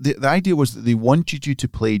talking. The idea was that they wanted you to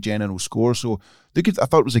play general score, so I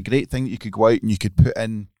thought it was a great thing that you could go out and you could put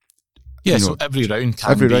in. Yeah, so every round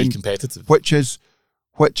can be competitive, which is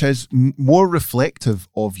more reflective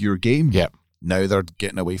of your game. Yeah. Now they're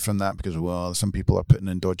getting away from that because, well, some people are putting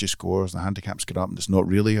in dodgy scores, the handicaps get up, and it's not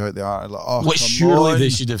really how they are. Like, oh, which surely they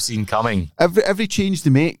should have seen coming. Every change they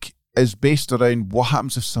make is based around what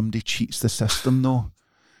happens if somebody cheats the system, though.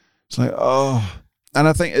 It's like, oh. And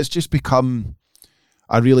I think it's just become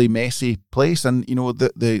a really messy place. And, you know,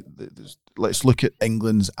 let's look at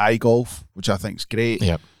England's iGolf, which I think is great.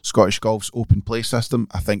 Yep. Scottish Golf's open play system,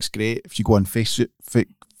 I think is great. If you go on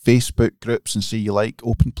Facebook groups and say you like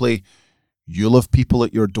open play, you'll have people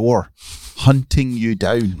at your door hunting you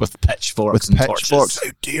down. With pitchforks and torches.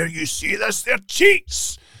 How dare you see this? They're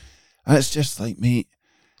cheats! And it's just like, mate,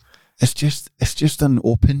 it's just an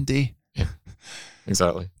open day. Yeah,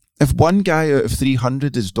 exactly. If one guy out of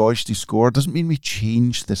 300 is dodged his score, doesn't mean we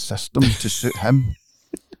change the system to suit him.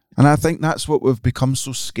 And I think that's what we've become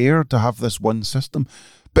so scared to have this one system.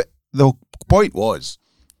 But the point was,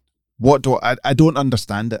 I don't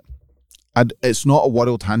understand it. It's not a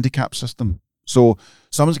world handicap system. So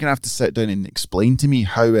someone's going to have to sit down and explain to me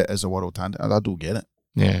how it is a world handicap. I don't get it.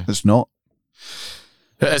 Yeah. It's not.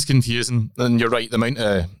 It is confusing. And you're right, the amount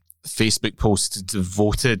of Facebook posts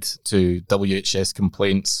devoted to WHS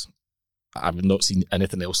complaints, I've not seen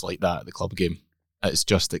anything else like that at the club game. It's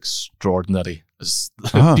just extraordinary.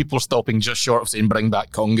 People are stopping just short of saying bring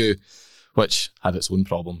back Congo, which had its own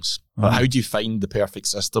problems. But how do you find the perfect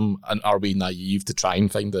system, and are we naive to try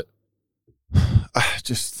and find it?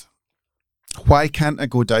 Why can't I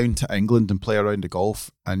go down to England and play a round of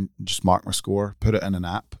golf and just mark my score, put it in an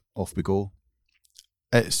app, off we go?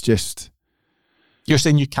 It's just... You're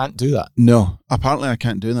saying you can't do that? No, apparently I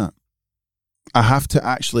can't do that. I have to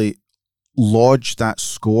actually lodge that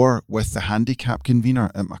score with the handicap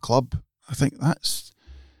convener at my club. I think that's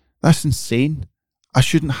insane. I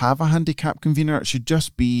shouldn't have a handicap convener. It should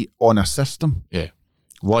just be on a system. Yeah.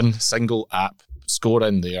 One single app, score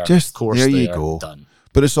in there, just course there you there, go. Done.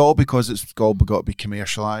 But it's all because it's all got to be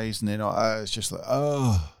commercialised, and then it's just like,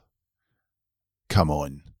 oh, come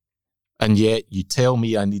on. And yet you tell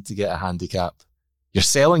me I need to get a handicap. You're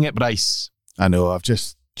selling it, Bryce. I know. I've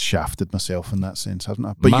just shafted myself in that sense, haven't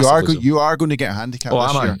I? But you are going to get a handicap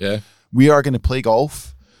this year. Yeah. We are going to play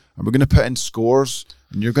golf, and we're going to put in scores,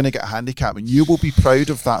 and you're going to get a handicap, and you will be proud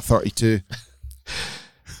of that 32.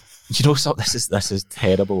 You know, so this is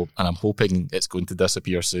terrible, and I'm hoping it's going to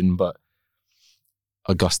disappear soon, but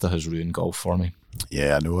Augusta has ruined golf for me.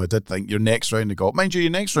 Yeah, I know. I did think your next round of golf, mind you, your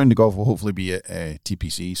next round of golf will hopefully be at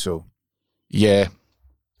TPC, so. Yeah.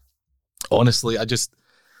 Honestly,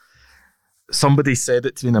 somebody said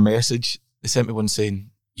it to me in a message. They sent me one saying,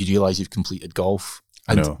 you realise you've completed golf.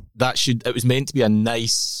 And I know. It was meant to be a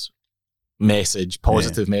nice message,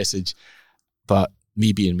 positive message. But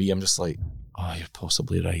me being me, I'm just like, oh, you're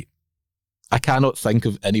possibly right. I cannot think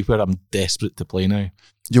of anywhere I'm desperate to play now.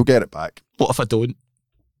 You'll get it back. What if I don't?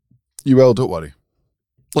 You will, don't worry.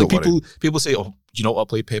 Like people say, oh, do you not want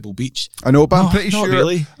to play Pebble Beach? I know, but No, I'm pretty not sure.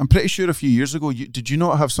 really. I'm pretty sure a few years ago, did you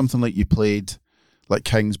not have something like you played like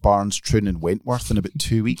Kings, Barnes, Troon, and Wentworth in about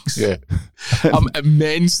 2 weeks? Yeah, I'm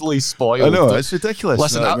immensely spoiled. I know, it's ridiculous.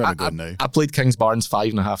 Listen, No, I played Kings Barnes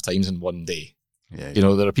 5.5 times in one day. Yeah, you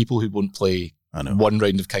know, there are people who won't play one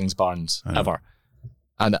round of Kings Barnes ever.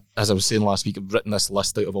 And as I was saying last week, I've written this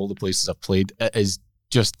list out of all the places I've played. It is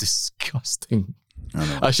just disgusting.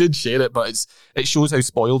 I should share it, but it shows how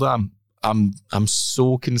spoiled I am. I'm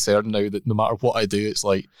so concerned now that no matter what I do, it's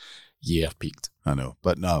like, yeah, I've peaked. I know,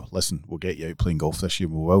 but no, listen, we'll get you out playing golf this year.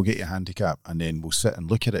 We will get you a handicap, and then we'll sit and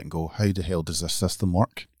look at it and go, how the hell does this system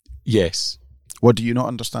work? Yes. What do you not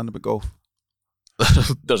understand about golf?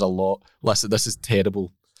 There's a lot. Listen, this is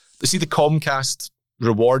terrible. See the Comcast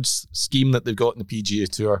rewards scheme that they've got in the PGA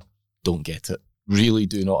Tour? Don't get it. Really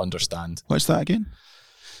do not understand. What's that again?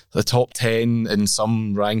 The top 10 in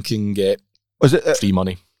some ranking get free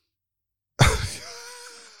money.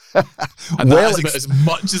 And well, that is about as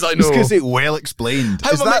much as I know. It's because it's well explained.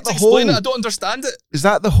 How am I meant to explain it? I don't understand it. Is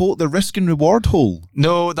that the risk and reward hole?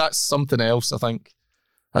 No, that's something else, I think.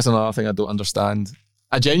 That's another thing I don't understand.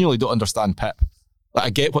 I genuinely don't understand PIP. Like, I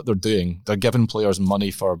get what they're doing. They're giving players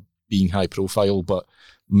money for being high profile, but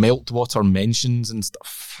meltwater mentions and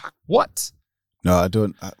stuff. What? No, I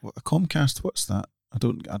don't. Comcast, what's that? I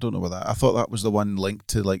don't know what that. I thought that was the one linked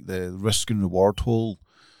to like the risk and reward hole,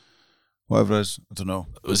 whatever it is. I don't know.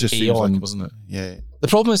 It was just Aeon, like, wasn't it? Yeah. The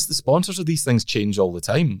problem is the sponsors of these things change all the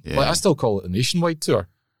time. Yeah. Like, I still call it the Nationwide Tour.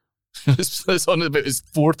 It's on about its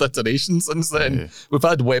 4th iteration since then. Yeah. We've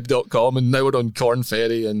had Web.com and now we're on Corn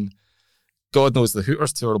Ferry, and God knows the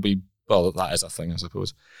Hooters Tour will be, well, that is a thing, I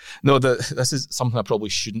suppose. No, this is something I probably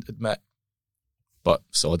shouldn't admit, but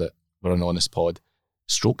sod it. We're an honest pod.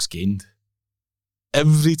 Strokes gained.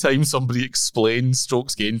 Every time somebody explains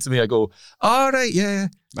strokes gained to me, I go, all right, yeah.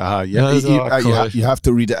 You have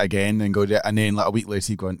to read it again and go, and then like a week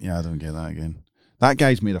later you go, yeah, I don't get that again. That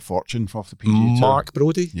guy's made a fortune off the PGA Tour. Mark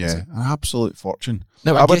Brody? Yeah, an absolute fortune.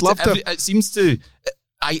 No, I would love to. It seems to,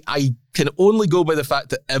 I can only go by the fact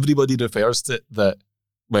that everybody refers to it that,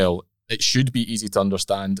 well, it should be easy to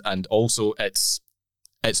understand, and also it's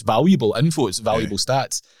valuable info, it's valuable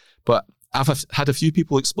stats. But I've had a few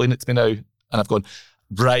people explain it to me now, and I've gone,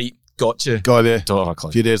 right, gotcha. Got it. Don't have a clue.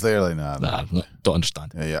 A few days later, like, Don't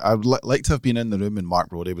understand. Yeah. I would like to have been in the room and Mark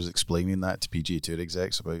Brody was explaining that to PGA Tour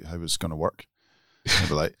execs about how it's going to work. I'd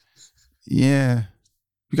be like, yeah,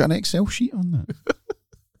 we got an Excel sheet on that.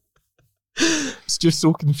 It's just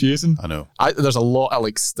so confusing. I know. There's a lot of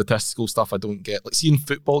like statistical stuff I don't get. Like, see, in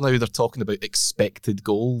football now, they're talking about expected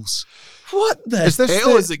goals. What the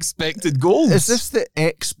hell is expected goals? Is this the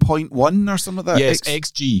X.1 or something like that? Yes,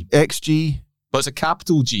 XG. XG. But it's a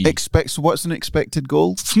capital G. So what's an expected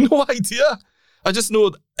goal? No idea. I just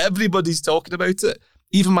know everybody's talking about it.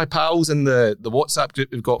 Even my pals in the WhatsApp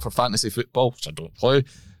group we've got for fantasy football, which I don't play,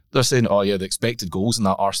 they're saying, oh yeah, the expected goals in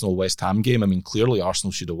that Arsenal-West Ham game, I mean, clearly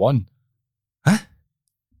Arsenal should have won. Huh?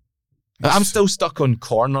 I'm still stuck on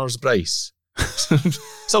corners, Bryce.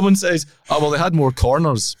 Someone says, oh, well, they had more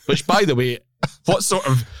corners, which, by the way,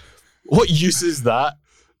 what use is that?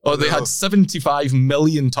 Oh, they had 75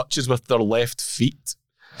 million touches with their left feet.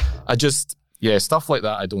 Stuff like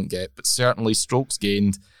that I don't get, but certainly strokes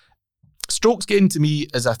gained. Strokes gained to me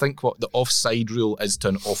is, I think, what the offside rule is to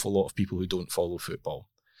an awful lot of people who don't follow football.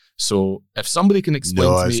 So if somebody can explain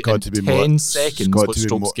to me in 10 seconds what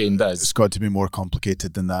strokes gained is. It's got to be more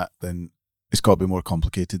complicated than that. It's got to be more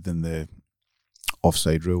complicated than the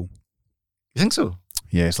offside rule. You think so?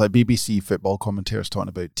 Yeah, it's like BBC football commentators talking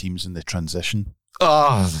about teams in the transition.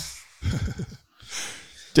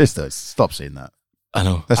 Just stop saying that. I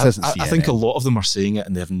know. This isn't CNN. I think a lot of them are saying it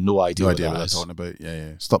and they have no idea what they're talking about.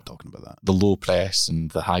 Yeah. Stop talking about that. The low press and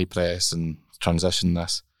the high press and transition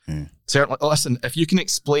this. Yeah. Certainly, listen, if you can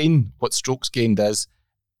explain what strokes gained is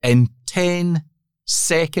in 10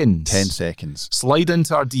 seconds. 10 seconds. Slide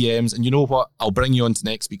into our DMs, and you know what? I'll bring you on to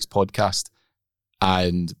next week's podcast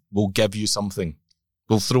and we'll give you something.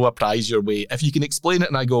 We'll throw a prize your way. If you can explain it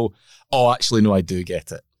and I go, oh, actually, no, I do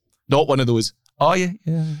get it. Not one of those, oh, yeah,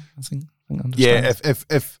 I think I understand. Yeah,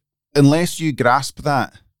 if unless you grasp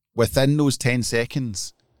that within those 10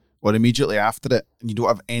 seconds or immediately after it and you don't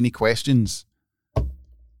have any questions,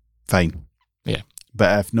 fine. Yeah.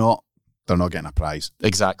 But if not, they're not getting a prize.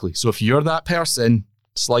 Exactly. So if you're that person,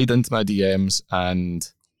 slide into my DMs and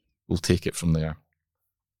we'll take it from there.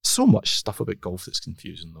 So much stuff about golf that's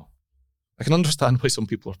confusing, though. I can understand why some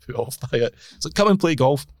people are put off by it. It's like, come and play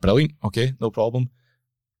golf. Brilliant. Okay, no problem.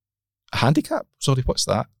 A handicap? Sorry, what's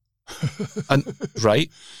that? And right.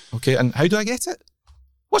 Okay, and how do I get it?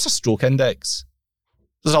 What's a stroke index?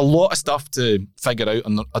 There's a lot of stuff to figure out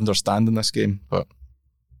and understand in this game, but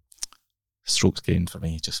strokes gained for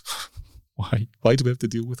me, just why? Why do we have to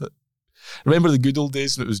deal with it? Remember the good old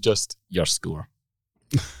days when it was just your score?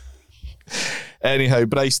 Anyhow,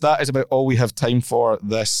 Bryce, that is about all we have time for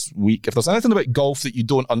this week. If there's anything about golf that you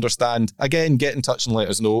don't understand, again, get in touch and let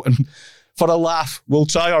us know. And for a laugh, we'll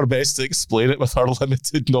try our best to explain it with our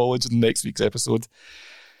limited knowledge in next week's episode.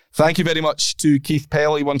 Thank you very much to Keith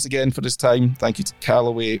Pelley once again for his time. Thank you to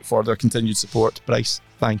Callaway for their continued support. Bryce,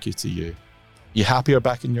 thank you to you. You happier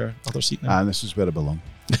back in your other seat now? And this is where I belong.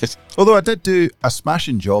 Although I did do a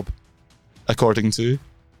smashing job. According to?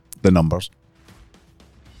 The numbers.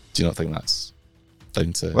 Do you not think that's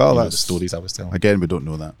down to that's the stories I was telling? Again, we don't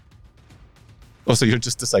know that. Oh, so you're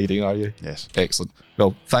just deciding, are you? Yes. Excellent.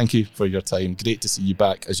 Well, thank you for your time. Great to see you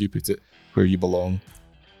back, as you put it, where you belong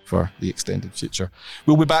for the extended future.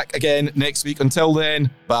 We'll be back again next week. Until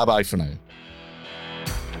then, bye-bye for now.